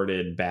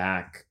teleported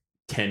back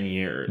 10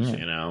 years,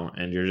 Yeah.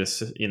 and you're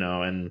just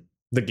and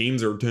the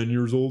games are 10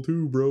 years old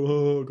too, bro.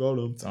 Oh, got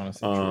them. It's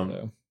honestly true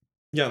though.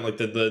 Yeah, like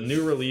the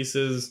new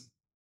releases,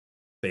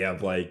 they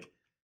have like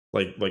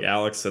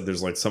Alex said,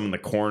 there's like some in the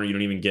corner you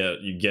don't even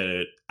get. You get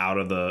it out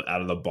of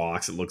the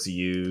box. It looks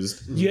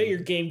used. You get your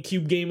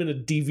GameCube game in a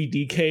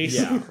DVD case.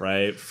 Yeah,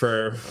 right.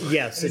 For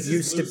Yes, it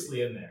used to.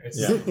 loosely in there. It's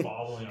Yeah. just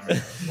bobbling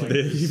around.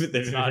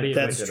 It's not even-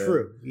 That's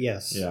true.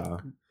 Yes. yeah.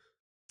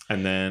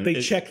 And then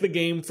They check the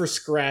game for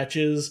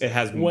scratches It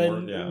has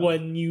more.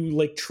 when you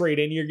like trade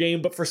in your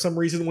game, but for some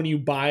reason when you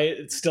buy it,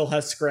 it still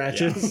has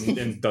scratches. and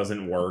it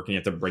doesn't work, and you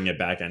have to bring it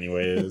back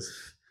anyways.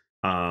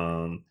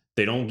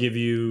 They don't give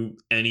you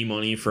any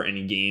money for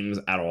any games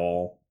at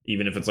all,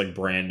 even if it's like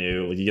brand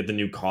new. Like you get the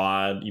new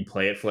COD, you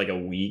play it for like a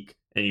week,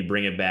 and you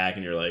bring it back,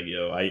 and you're like,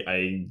 "Yo,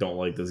 I don't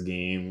like this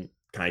game.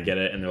 Can I get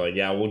it?" And they're like,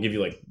 "Yeah, we'll give you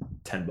like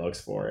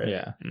 $10 for it."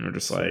 Yeah. and we're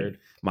just Absurd. like,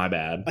 "My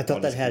bad." I thought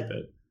I'll that just had- keep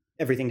it.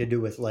 Everything to do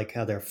with like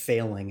how they're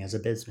failing as a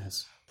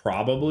business.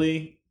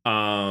 Probably.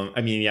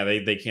 I mean, yeah,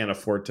 they can't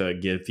afford to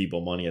give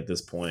people money at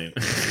this point.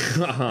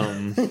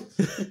 Afford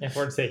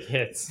to take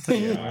hits.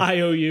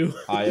 I owe you.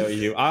 I owe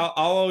you.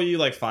 I'll owe you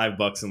like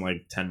 $5 in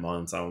like 10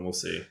 months. We'll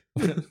see.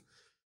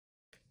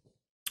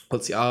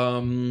 Let's see.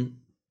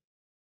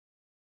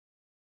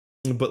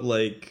 But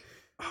like,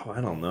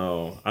 I don't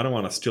know. I don't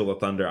want to steal the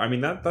thunder. I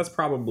mean, that's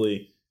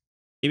probably.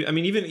 I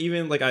mean,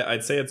 even like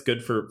I'd say it's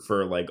good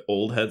for like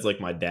old heads like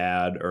my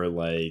dad, or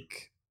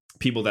like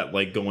people that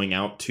like going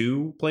out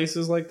to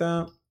places like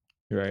that.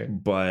 Right.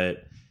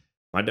 But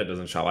my dad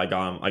doesn't shop. I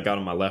got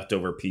him my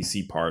leftover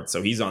PC parts,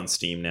 so he's on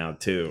Steam now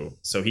too.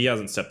 So he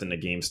hasn't stepped into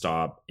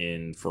GameStop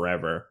in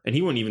forever, and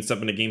he wouldn't even step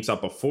into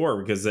GameStop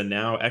before, because then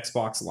now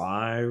Xbox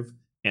Live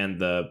and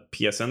the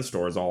PSN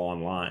store is all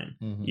online.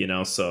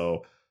 Mhm.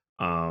 So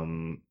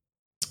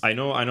I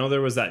know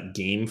there was that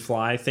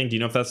GameFly thing. Do you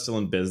know if that's still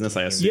in business?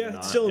 I assume Yeah, it's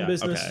not. still in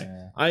business. Okay.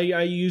 Yeah.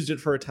 I used it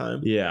for a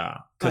time. Yeah,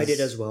 I did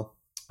 'cause as well.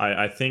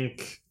 I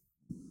think.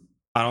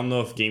 I don't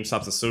know if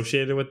GameStop's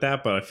associated with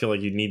that, but I feel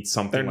like you need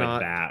something They're like not.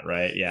 that,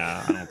 right?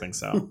 Yeah, I don't think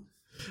so.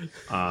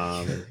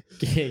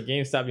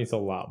 GameStop needs a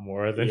lot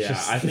more than Yeah,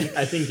 just. I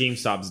think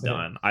GameStop's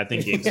done. I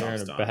think They're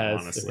GameStop's in a done, bad-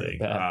 honestly.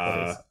 they're in a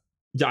bad place.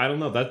 Yeah, I don't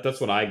know.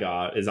 That's what I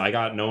got. Is I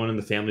got no one in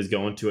the family's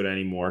going to it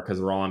anymore because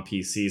we're all on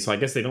PC. So I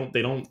guess they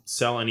don't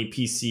sell any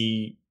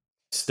PC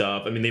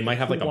stuff. I mean, they might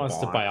have Who like a wants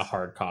to buy a box.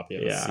 hard copy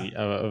of, Yeah.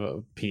 of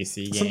a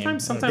PC game?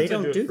 Sometimes They I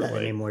don't it do for, that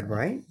like- anymore,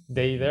 right?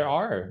 There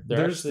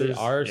There's- actually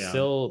are yeah.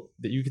 still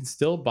that you can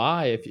still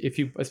buy if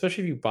you,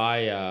 especially if you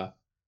buy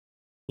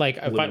like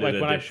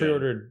Limited when I edition.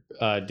 pre-ordered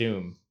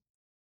Doom,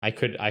 I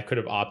could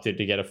have opted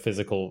to get a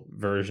physical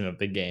version of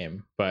the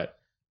game, but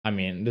I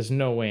mean, there's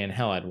no way in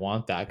hell I'd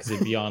want that because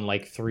it'd be on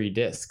like 3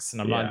 discs,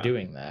 and I'm Yeah. not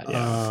doing that.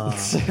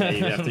 Yeah,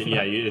 you'd have to.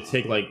 Yeah, it'd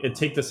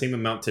take the same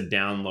amount to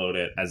download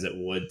it as it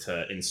would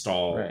to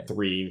install Right.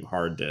 3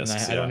 hard And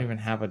discs. I don't even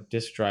have a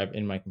disk drive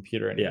in my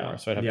computer anymore, Yeah.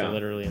 so I'd have Yeah. to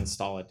literally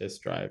install a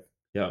disk drive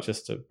Yeah,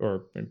 just to,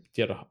 or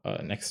get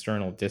an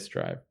external disk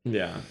drive.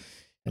 yeah.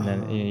 And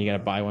then you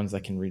gotta buy ones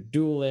that can read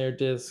dual layer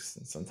discs,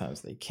 and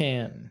sometimes they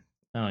can't.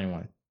 I don't even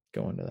want to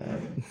go into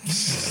that.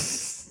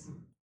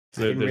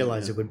 I didn't There's-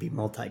 realize it would be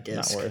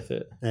multi-disc. Not worth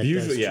it. That does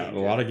Usually, yeah, change a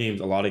it.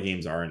 lot of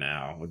games are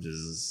now, which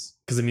is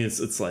because I mean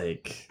it's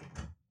like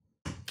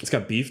it's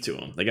got beef to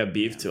them. They got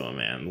beef to them,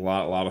 man. A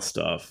lot of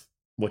stuff.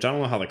 Which I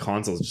don't know how the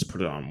consoles just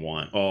put it on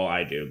one. Oh,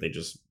 I do. They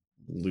just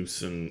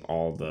loosen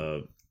all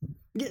the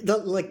Yeah,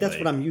 that's like,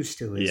 what I'm used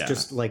to. Is yeah.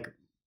 just like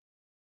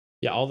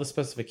Yeah, all the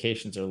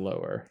specifications are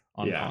lower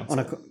on Yeah.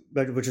 console.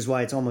 Which is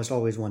why it's almost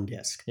always one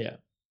disc.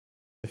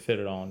 To fit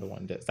it all into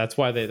one disc. That's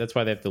why they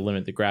have to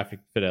limit the graphic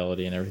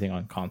fidelity and everything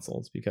on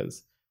consoles,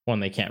 because one,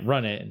 they can't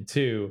run it, and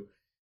two,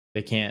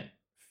 they can't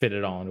fit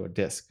it all into a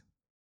disc.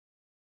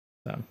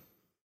 So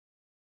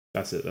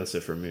That's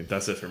it for me.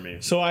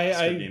 So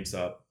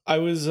GameStop. I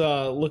was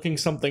looking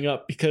something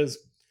up because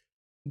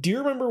do you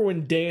remember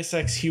when Deus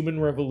Ex Human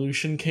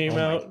Revolution came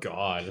out? my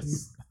god,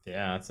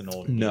 that's an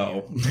old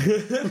No. game.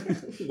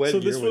 So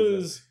this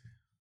was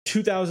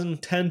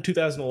 2010,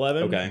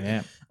 2011. Okay.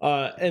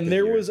 Yeah. And Good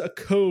there year. was a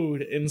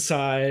code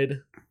inside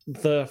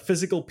the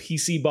physical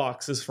PC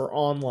boxes for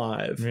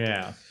OnLive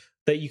Yeah.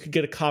 that you could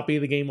get a copy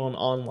of the game on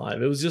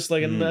OnLive. It was just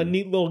like a Mm.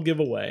 neat little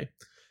giveaway.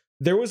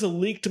 There was a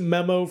leaked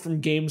memo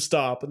from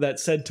GameStop that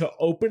said to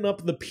open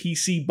up the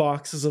PC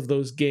boxes of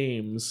those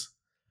games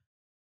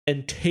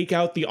and take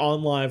out the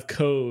OnLive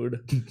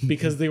code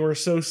because they were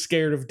so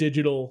scared of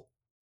digital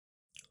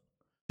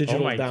Oh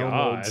my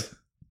downloads. god.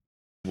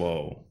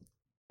 Whoa.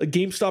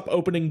 GameStop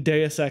opening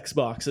Deus Ex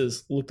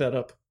boxes. Look that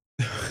up.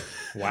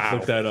 Wow.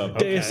 Look that up.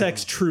 Okay. Deus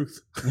Ex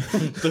Truth.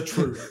 The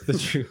truth. The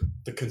truth.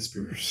 The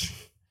conspiracy.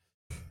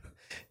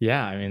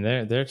 Yeah, I mean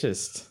they're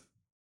just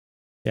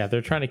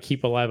they're trying to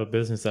keep alive a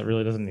business that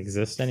really doesn't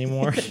exist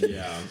anymore.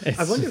 Yeah.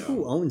 I wonder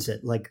who owns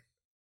it. Like,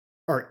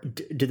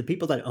 do the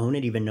people that own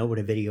it even know what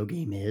a video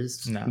game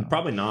is? No,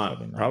 Probably not.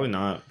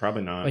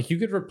 Probably not. Like you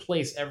could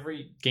replace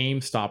every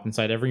GameStop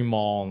inside every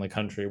mall in the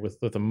country with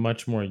a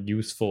much more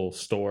useful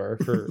store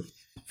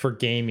for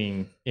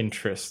gaming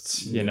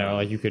interests. You know,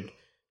 like you could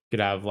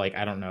have like,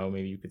 I don't know,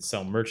 maybe you could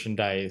sell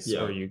merchandise,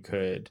 or you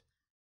could.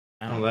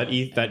 That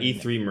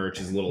E3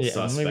 merch is a little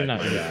suspect. Maybe not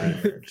my guy.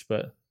 E3 merch,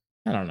 but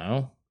I don't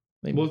know.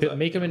 Like, Well,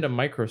 make them into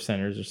micro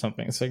centers or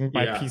something, so I can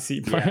buy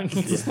PC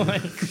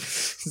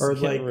parts. Or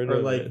Get rid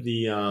of like it.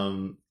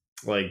 the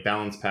like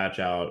balance patch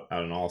out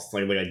and all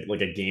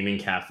like a gaming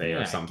cafe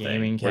or something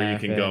where you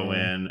can go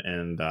in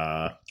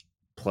and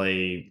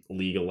play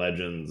League of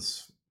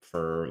Legends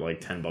for like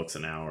 $10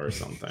 an hour or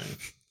something.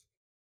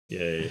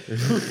 Yay.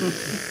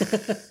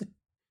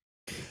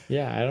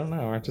 Yeah, I don't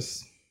know. I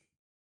just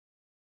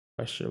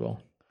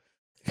questionable.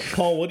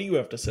 Paul, what do you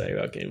have to say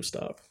about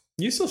GameStop?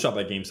 You still shop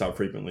at GameStop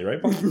frequently,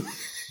 right, Paul?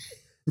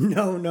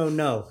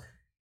 No.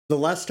 The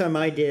last time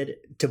I did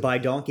to buy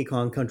Donkey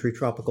Kong Country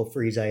Tropical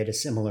Freeze, I had a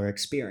similar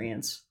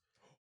experience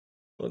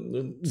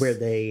where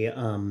they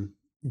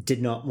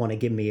did not want to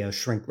give me a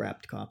shrink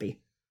wrapped copy.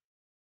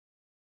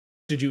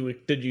 Did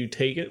you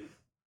take it?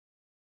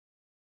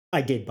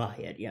 I did buy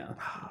it, yeah.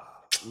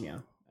 Yeah.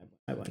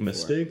 I went for it.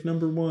 Mistake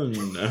number 1.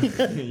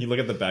 You look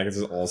at the back, it's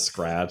just all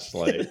scratched.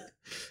 Like,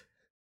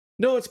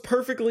 No, it's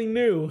perfectly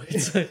new.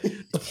 It's like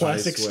the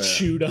plastic's swear.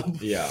 chewed up.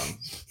 yeah.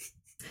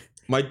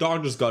 My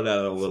dog just got at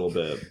it a little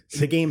bit.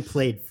 The game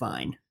played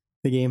fine.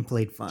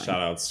 Shout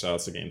outs to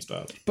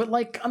GameStop. But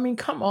like, I mean,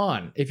 come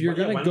on. If you're Why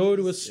gonna don't go you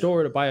to a just-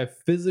 store to buy a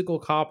physical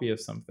copy of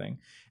something,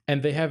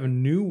 and they have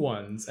new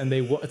ones, and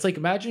it's like,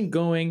 imagine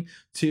going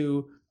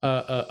to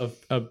a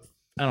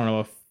I don't know,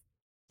 a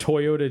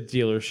Toyota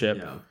dealership,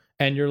 Yeah.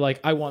 and you're like,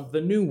 I want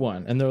the new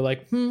one, and they're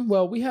like,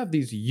 well, we have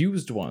these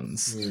used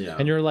ones, Yeah.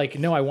 and you're like,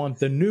 no, I want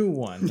the new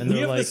one, and We they're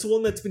have like, this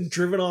one that's been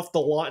driven off the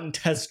lot and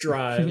test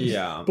drive.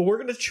 Yeah. But we're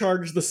gonna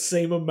charge the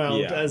same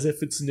amount Yeah. as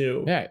if it's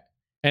new. yeah,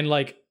 and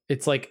like.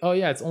 It's like, oh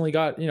yeah, it's only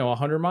got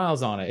 100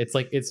 miles on it. It's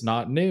like, it's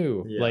not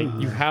new. Yeah.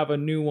 Like you have a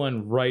new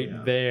one right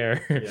Yeah.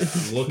 there. Yeah,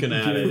 I'm looking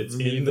at it. It's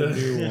Give me in the the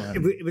new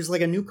one. It was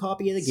like a new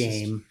copy of the It's just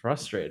game,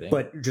 frustrating,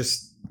 but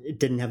just it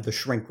didn't have the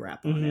shrink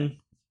wrap on it.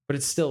 but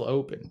it's still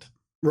opened.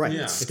 Right,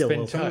 Yeah. it's It's still been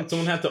open. touched.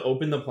 Someone had to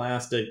open the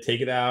plastic, take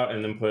it out,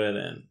 and then put it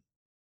in.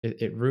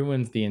 It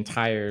ruins the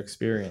entire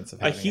experience of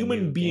A having human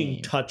new being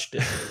game. touched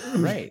it.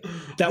 Right,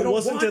 That We don't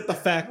wasn't want at the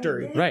that.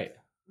 factory. right.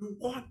 You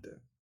want that?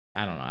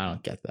 I don't know. I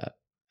don't get that.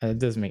 It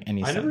doesn't make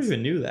any I sense. never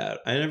even knew that.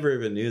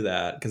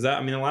 Because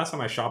I mean, the last time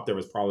I shopped there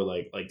was probably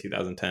like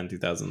 2010,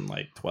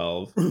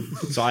 2012.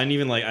 So I didn't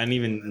even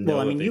know.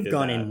 Well, I that mean, they you've did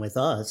gone that. in with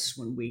us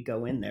when we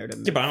go in there to.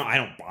 Yeah, but I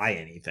don't buy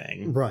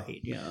anything.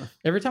 Right, yeah.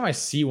 Every time I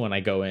see one,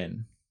 I go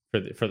in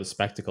for the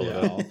spectacle of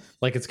it Yeah. all.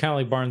 Like it's kind of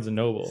like Barnes and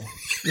Noble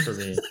for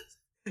me.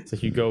 It's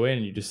like you go in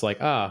and you just like,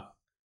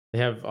 they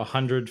have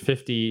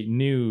 150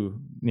 new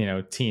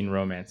teen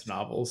romance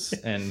novels,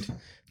 and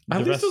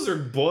At least those are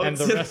books. and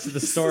the rest of the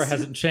store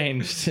hasn't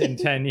changed in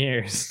 10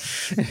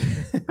 years.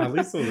 At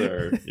least those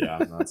are. Yeah,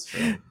 that's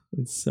true.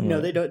 It's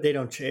similar. No, they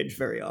don't change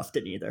very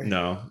often either.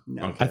 No.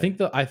 No. Okay. I think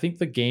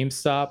the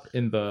GameStop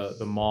in the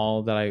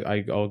mall that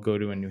I'll go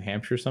to in New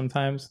Hampshire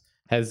sometimes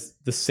has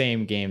the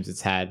same games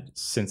it's had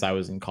since I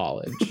was in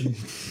college.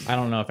 I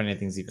don't know if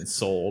anything's even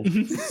sold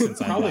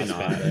since I Probably last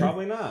been not. there.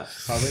 Probably not.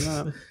 Probably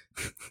not.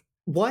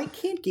 Why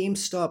can't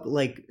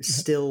GameStop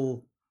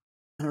still,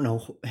 I don't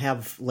know,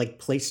 have like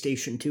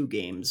PlayStation 2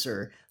 games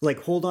or like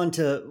hold on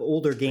to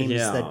older games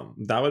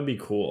that would be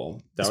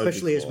cool.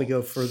 especially as we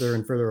go further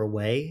and further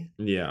away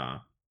Yeah,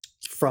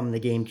 from the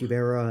GameCube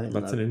era and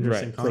that's the an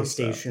interesting Right. concept.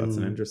 PlayStation. That's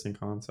an interesting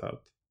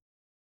concept.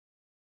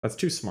 That's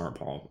too smart,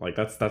 Paul. Like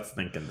that's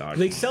thinking dog.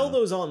 They sell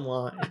those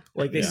online.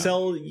 Like they Yeah.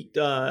 sell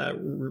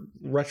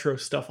retro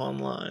stuff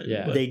online.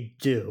 Yeah. but- They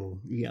do,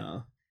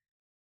 yeah.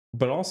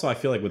 But also, I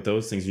feel like with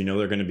those things, they're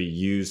going to be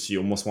used. You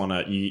almost want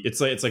to.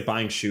 It's like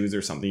buying shoes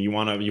or something. You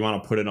want to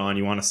put it on.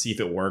 You want to see if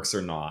it works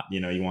or not.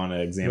 You want to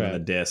examine Right. the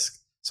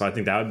disc. So I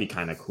think that would be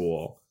kind of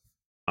cool.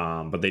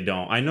 But they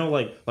don't. I know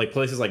like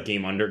places like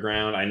Game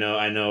Underground.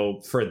 I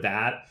know for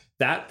that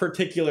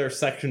particular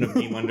section of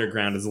Game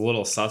Underground is a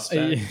little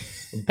suspect.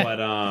 But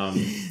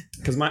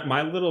because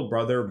my little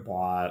brother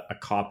bought a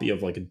copy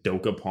of like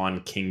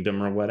Dokapon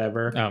Kingdom or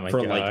whatever Oh my for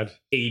God. like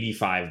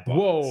 $85.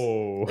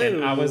 Whoa.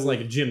 And I was Ew.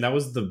 like, Jim, that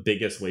was the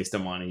biggest waste of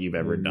money you've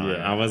ever done.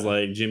 Yeah. I was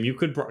like, Jim, you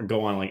could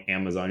go on like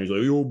Amazon. He's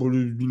like, yo, but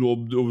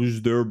I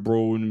was there,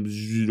 bro, and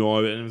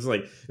it was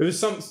like it was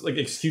some like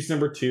excuse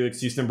number 2,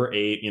 excuse number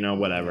 8,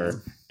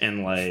 whatever.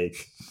 And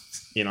like,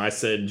 I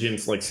said,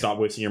 Jim's like, stop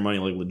wasting your money,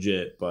 like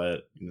legit,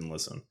 but he didn't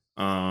listen.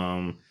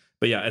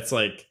 But yeah, it's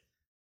like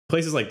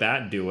places like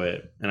that do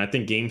it, and I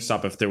think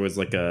GameStop, if there was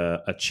like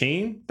a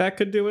chain that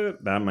could do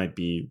it, that might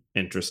be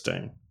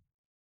interesting.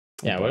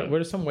 Yeah, But-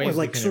 what are some ways? Or we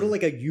like can- sort of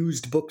like a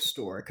used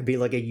bookstore. It could be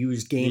like a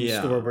used game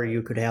Yeah. store where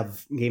you could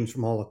have games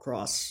from all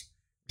across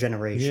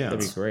generations. Yeah.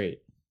 That'd be great.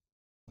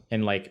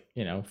 And like,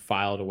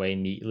 filed away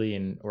neatly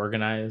and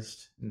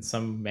organized in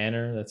some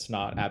manner that's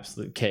not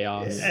absolute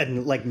chaos.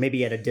 And like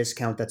maybe at a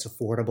discount that's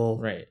affordable.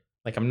 Right.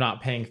 Like I'm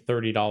not paying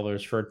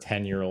 $30 for a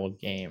 10-year-old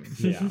game.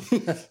 Yeah.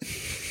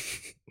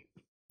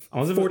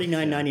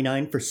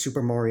 $49.99 for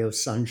Super Mario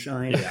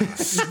Sunshine. Yeah.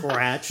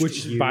 Scratched.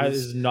 Which used.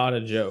 is not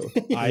a joke.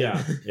 I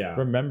yeah.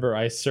 remember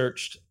I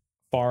searched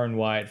far and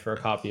wide for a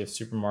copy of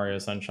Super Mario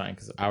Sunshine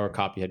because our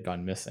copy had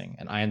gone missing.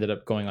 And I ended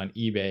up going on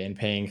eBay and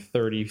paying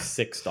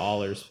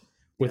 $36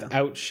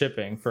 without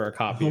shipping for a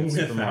copy of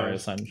Super Mario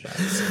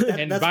Sunshine.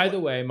 And That's by what- the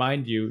way,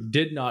 mind you,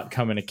 did not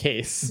come in a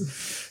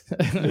case.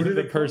 did The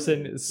it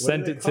person come in?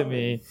 sent What did it it to come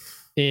me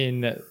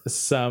in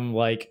some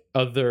like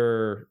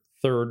other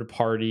third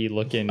party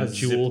looking A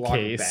jewel Ziploc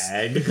case.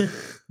 bag.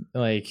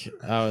 Like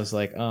I was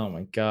like, oh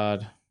my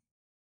God,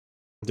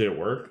 Did it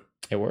work?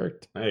 it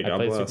worked. Hey, I God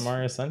played bless. Super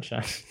Mario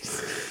Sunshine.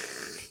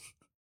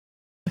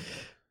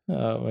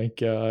 Oh my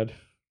God.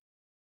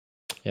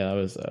 Yeah, that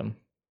was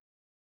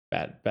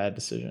bad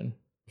decision.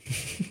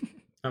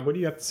 What do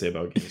you have to say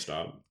about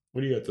GameStop?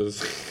 What do you got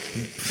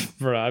to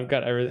Bro, I've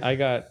got everything.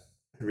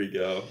 Here we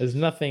go. There's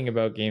nothing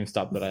about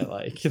GameStop that I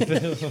like.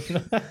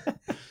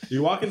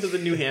 You walk into the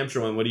New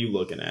Hampshire one. What are you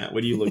looking at?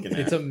 What are you looking at?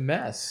 It's a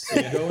mess.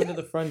 You go into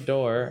the front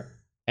door,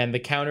 and the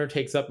counter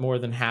takes up more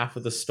than half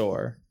of the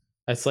store.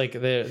 It's like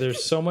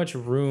there's so much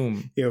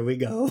room. Here we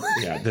go.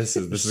 yeah. This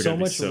is There's so gonna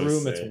be much so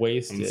room. sick. It's I'm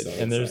wasted, so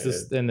and there's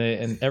this, excited.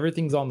 and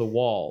everything's on the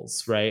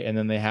walls, right? And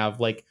then they have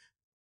like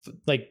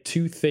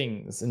two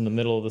things in the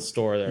middle of the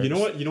store. There. You know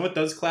what? You know what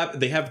does clap?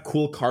 They have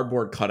cool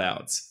cardboard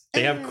cutouts.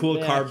 They have cool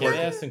Yeah, cardboard.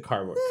 They have some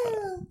cardboard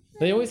cutout.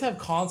 They always have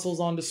consoles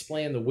on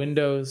display in the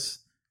windows,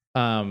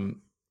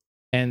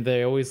 and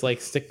they always like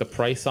stick the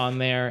price on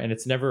there, and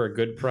it's never a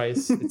good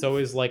price. It's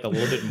always like a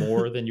little bit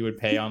more than you would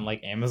pay on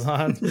like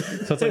Amazon.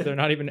 So it's like they're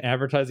not even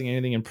advertising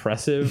anything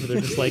impressive.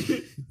 They're just like,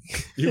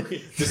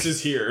 This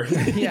is here.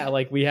 yeah,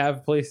 like we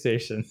have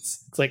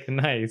PlayStations. It's like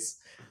nice.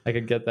 I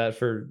could get that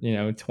for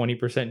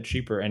 20%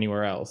 cheaper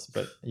anywhere else,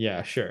 but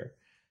yeah, sure.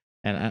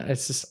 And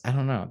it's just I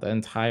don't know.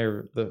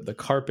 The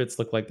carpets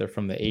look like they're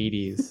from the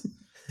 80s.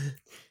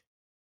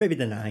 Maybe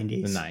the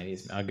 90s. The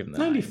 90s. I'll give them the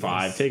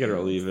 95. 90s. Take it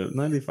or leave it.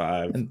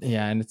 95. And,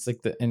 yeah, and it's like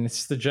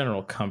it's the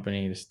general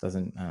company just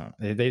doesn't.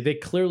 They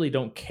clearly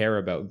don't care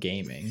about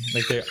gaming.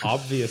 Like they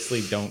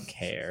obviously don't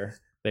care.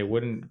 They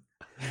wouldn't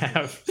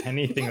have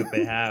anything that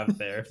they have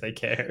there if they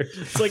cared.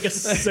 It's like a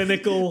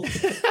cynical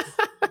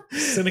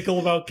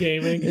about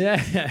gaming.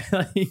 Yeah,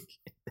 like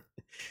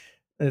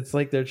it's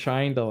like they're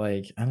trying to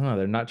I don't know.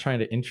 They're not trying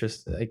to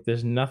interest. Like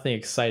there's nothing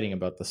exciting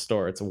about the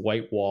store. It's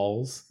white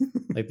walls.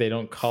 Like they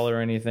don't color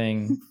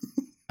anything.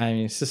 I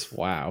mean, it's just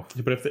wow.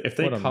 But if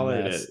they What a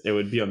colored mess. it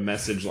would be a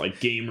message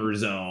like Gamer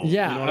Zone.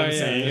 Yeah, You know what oh, I'm yeah,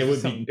 saying? yeah, It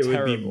would something be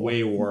terrible.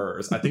 way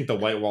worse. I think the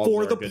white walls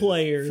For are the a good-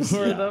 players.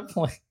 For Yeah. the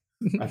play.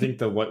 I think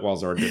the white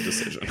walls are a good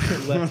decision.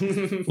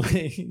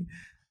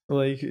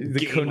 like the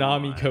Game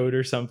Konami on. code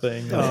or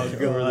something, Oh, like,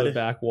 over the God.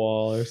 back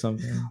wall or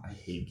something. I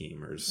hate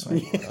gamers.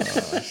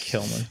 Oh, I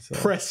kill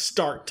myself. Press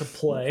start to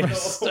play.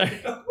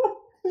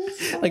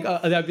 Like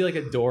that'd be like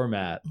a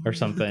doormat or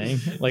something.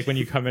 Like when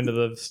you come into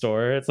the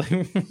store, it's like,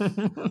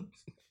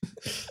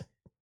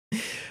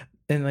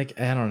 and like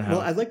I don't know.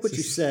 Well, I like what It's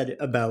you just- said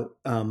about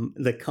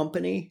the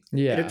company it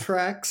Yeah,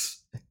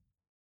 attracts.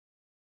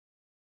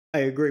 I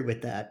agree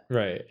with that.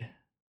 right,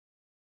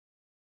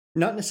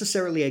 Not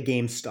necessarily a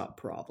GameStop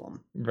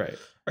problem. right.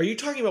 Are you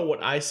talking about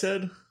what I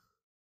said?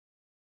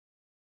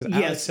 Alex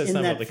Yes, said in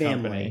something that about the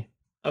family. company.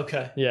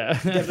 Okay. Yeah,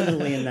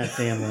 Definitely in that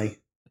family.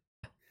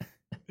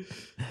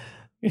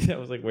 I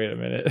was like, wait a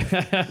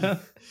minute.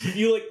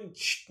 You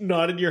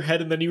nodded your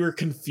head and then you were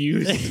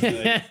confused.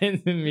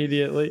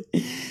 Immediately.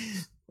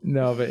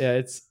 No, but yeah,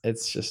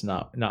 it's just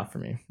not for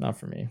me. Not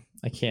for me.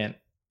 I can't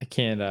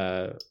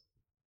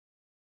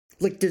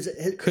Like, does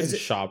it couldn't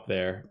shop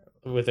there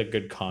with a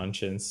good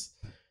conscience.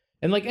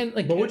 And like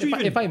But would you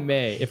if I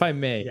may,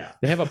 Yeah.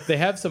 they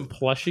have some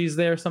plushies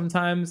there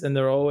sometimes, and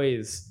they're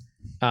always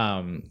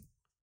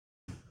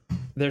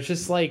they're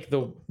just like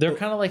they're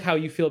kind of like how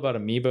you feel about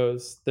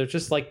amiibos. They're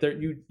just like they're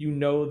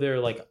they're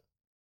like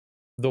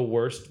the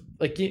worst.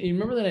 Like you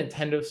remember the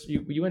Nintendo?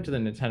 You went to the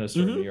Nintendo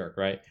store in New York,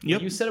 right? Yep.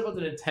 What you said about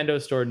the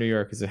Nintendo store in New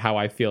York is how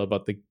I feel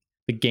about the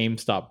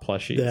GameStop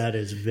plushies. That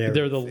is very.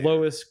 They're the fair.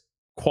 lowest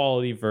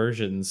quality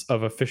versions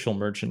of official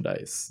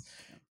merchandise.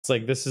 It's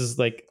like this is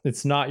like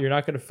it's not. You're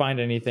not going to find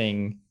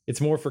anything.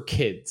 It's more for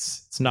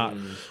kids. It's not.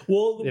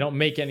 Well, They don't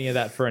make any of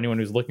that for anyone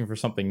who's looking for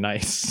something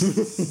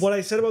nice. what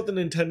I said about the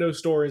Nintendo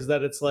store is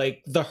that it's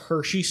like the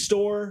Hershey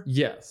store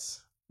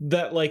Yes.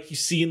 that like you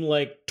see in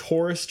like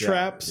tourist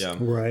traps. Yeah.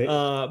 Right.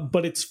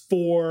 But it's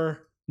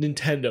for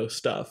Nintendo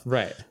stuff.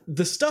 Right.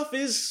 The stuff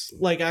is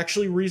like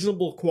actually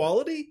reasonable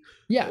quality.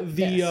 Yeah.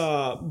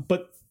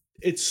 But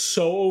it's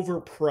so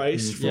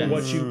overpriced for Yes.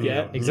 what you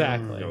get.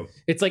 Exactly.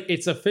 It's like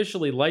it's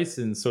officially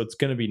licensed, so it's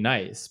going to be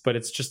nice, but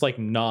it's just like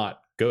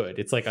not good.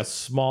 It's like a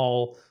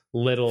small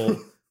little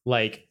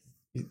like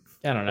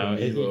I don't know.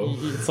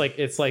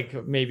 It's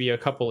like maybe a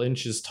couple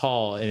inches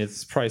tall, and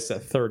it's priced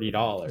at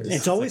 $30.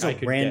 It's always like a I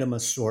could random get-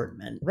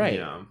 assortment. right.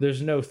 Yeah.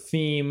 There's no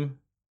theme.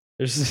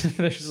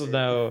 There's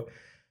no.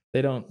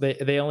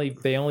 They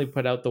only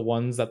put out the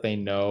ones that they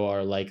know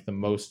are like the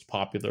most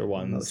popular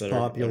ones Most that are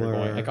popular.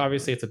 going. Like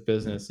obviously it's a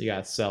business, you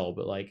gotta sell,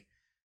 but like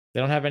they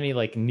don't have any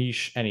like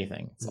niche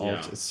anything. It's all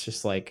Yeah. it's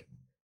just like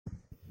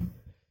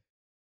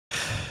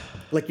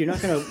Like you're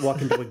not going to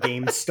walk into a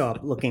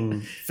GameStop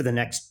looking for the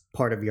next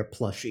part of your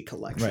plushie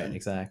collection. right,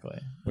 exactly,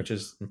 which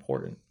is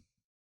important.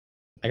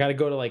 I gotta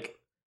go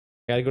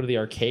to the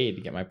arcade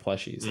to get my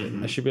plushies.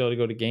 Mhm. I should be able to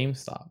go to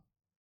GameStop,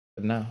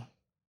 but no.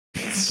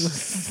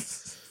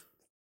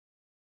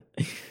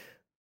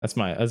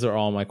 Those are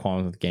all my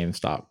qualms with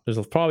GameStop. There's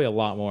probably a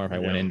lot more if I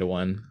went Yeah. into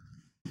one.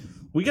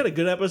 We got a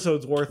good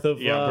episode's worth of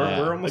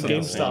Yeah, we're almost a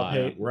at GameStop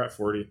hate. We're at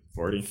 40.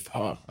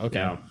 Fuck. Okay.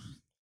 Yeah.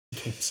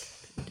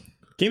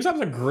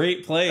 GameStop's a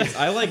great place.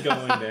 I like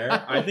going there.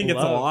 I think it's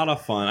a Love- lot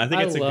of fun. I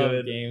think it's a love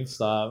good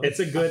GameStop.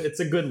 it's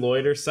a good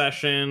loiter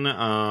session.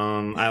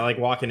 I like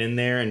walking in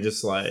there and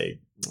just like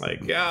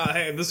yeah,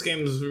 hey, this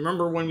game's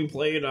remember when we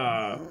played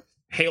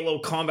Halo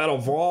Combat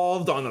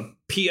Evolved on the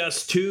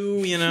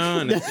PS2, you know,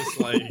 and it's just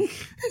like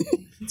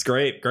it's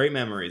great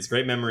memories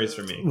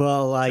for me.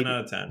 Well, 10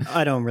 out of 10.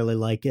 I don't really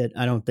like it.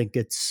 I don't think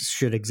it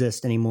should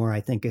exist anymore.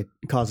 I think it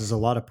causes a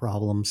lot of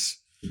problems.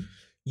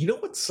 You know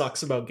what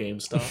sucks about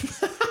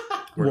GameStop?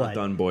 We're What? not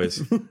done,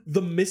 boys.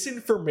 The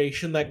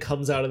misinformation that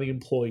comes out of the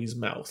employee's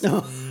mouth.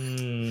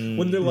 Mm.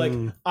 When they're like,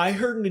 Mm. I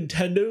heard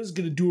Nintendo's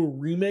gonna do a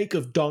remake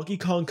of Donkey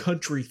Kong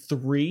Country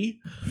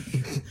 3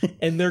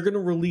 and they're gonna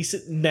release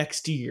it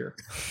next year.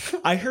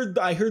 I heard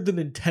the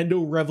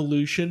Nintendo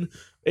Revolution.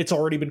 It's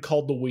already been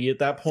called the Wii at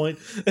that point.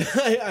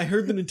 I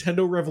heard the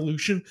Nintendo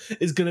Revolution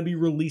is gonna be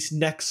released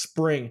next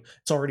spring.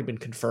 It's already been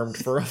confirmed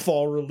for a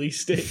fall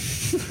release date.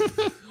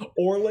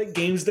 Or like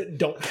games that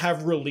don't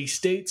have release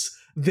dates,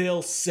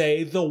 they'll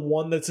say the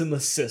one that's in the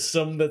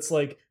system that's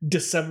like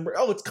December.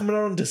 Oh, it's coming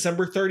out on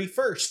December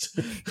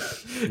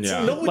 31st.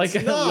 Yeah. No, it's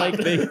like not. like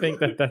they think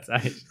that's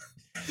actually,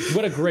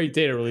 what a great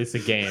day to release a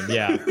game.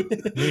 Yeah.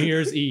 New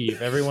Year's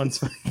Eve.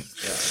 Everyone's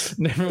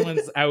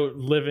out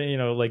living,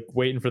 like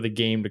waiting for the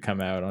game to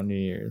come out on New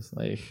Year's.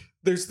 Like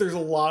There's a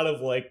lot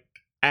of like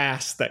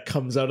ass that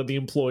comes out of the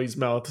employee's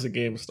mouth at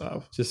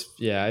GameStop. just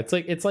yeah, it's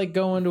like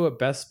going to a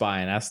Best Buy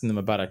and asking them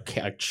about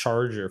a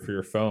charger for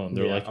your phone.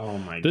 They're Yeah. like, oh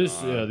my this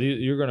god.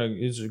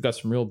 you've got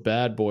some real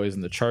bad boys in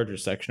the charger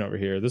section over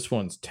here. This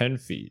one's 10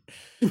 feet.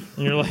 And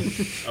you're like,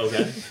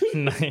 Okay.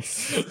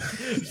 nice.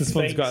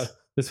 Thanks.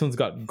 This one's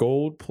got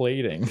gold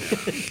plating.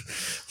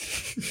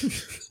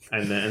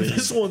 And then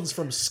This one's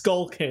from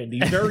Skull Candy,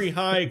 very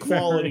high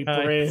quality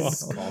Very high brand.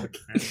 quality.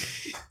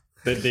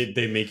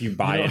 they make you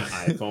buy an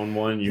iPhone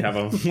one. You have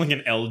like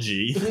an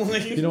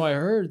LG. You know, I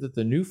heard that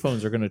the new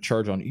phones are going to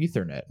charge on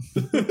Ethernet.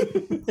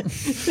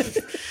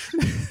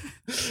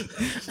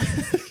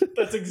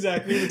 That's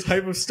exactly the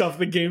type of stuff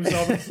the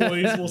GameStop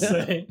employees will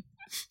say.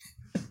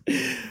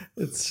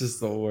 It's just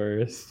the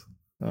worst.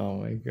 Oh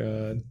my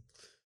god.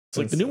 It's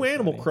like the new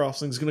Animal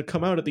Crossing is going to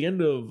come out at the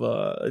end of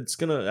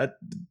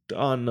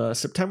on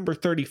September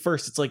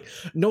 31st. It's like,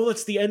 no,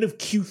 that's the end of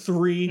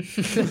Q3.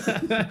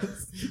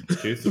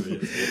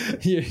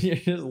 You're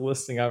just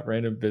listing out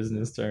random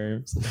business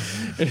terms.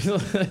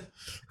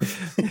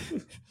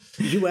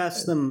 You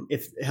asked them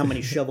how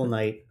many Shovel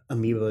Knight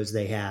amiibos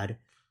they had,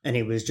 and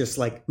it was just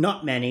like,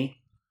 not many.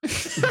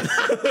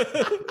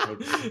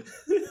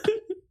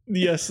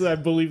 Yes, I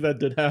believe that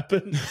did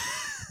happen.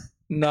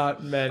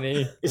 Not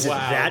many. Is it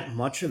that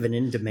much of an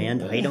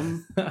in-demand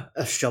item?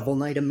 A Shovel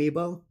Knight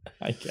amiibo?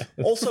 I guess.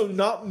 Also,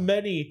 not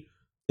many.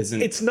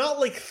 It's not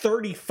like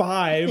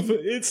 35.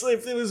 It's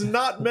if it was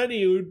not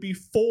many, it would be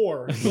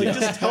 4. Like,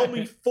 just tell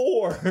me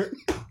 4.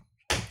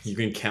 You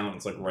can count.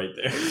 It's like right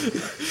there.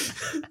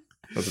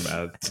 That's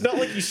bad. It's not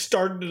like you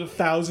started at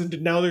 1,000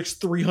 and now there's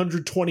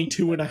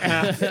 322 and a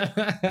half.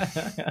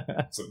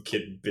 Some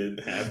kid bid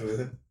half of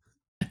it.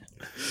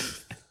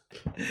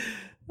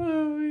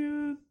 Oh my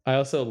god. I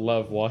also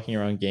love walking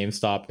around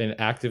GameStop and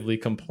actively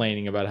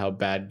complaining about how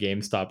bad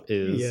GameStop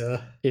is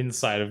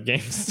inside of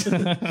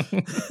GameStop.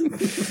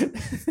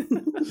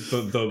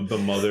 the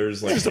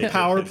mothers like just a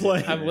power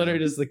play. I'm literally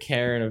just the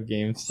Karen of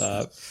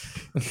GameStop.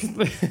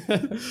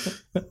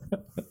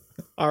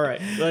 All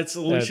right,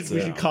 we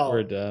should call We're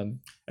it. done.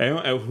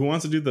 Anyone, who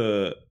wants to do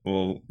the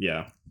who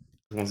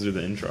wants to do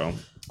the intro?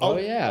 Oh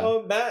yeah.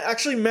 Oh,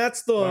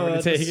 Matt's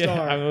the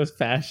star. I'm most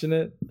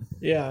passionate.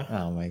 Yeah.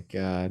 Oh my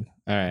god.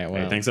 All right.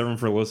 Well, Hey, thanks everyone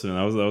for listening.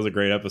 That was a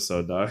great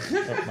episode, dog.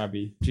 Oh, might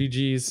be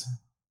GG's.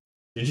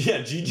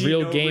 Yeah, GG.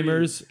 Real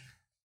gamers.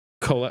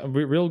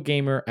 Real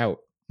gamer out.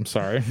 I'm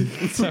sorry.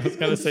 So I was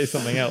gonna say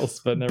something else,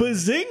 but never.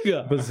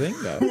 Bazinga!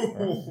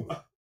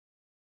 Bazinga.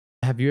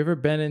 Have you ever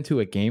been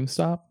into a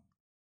GameStop?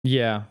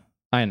 Yeah,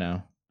 I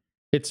know.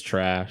 It's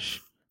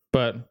trash.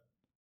 But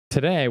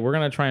today we're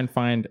going to try and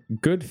find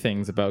good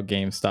things about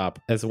GameStop,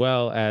 as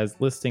well as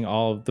listing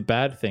all of the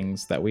bad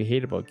things that we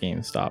hate about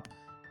GameStop.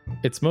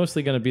 It's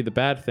mostly going to be the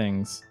bad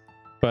things,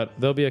 but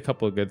there'll be a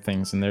couple of good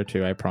things in there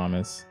too, I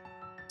promise.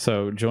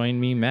 So join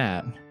me,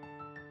 Matt,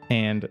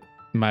 and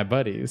my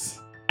buddies,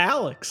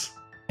 Alex,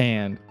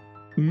 and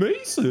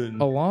Mason,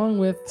 along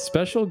with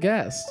special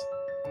guest,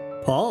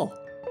 Paul.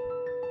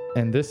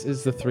 And this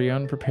is the Three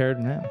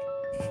Unprepared Men.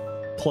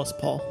 Plus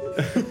Paul.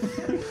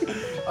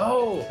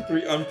 Oh,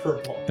 3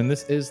 unprepared. And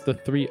this is the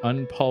Three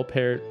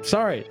Unprepared.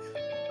 Sorry.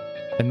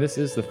 And this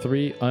is the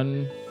Three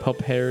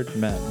Unprepared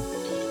Men.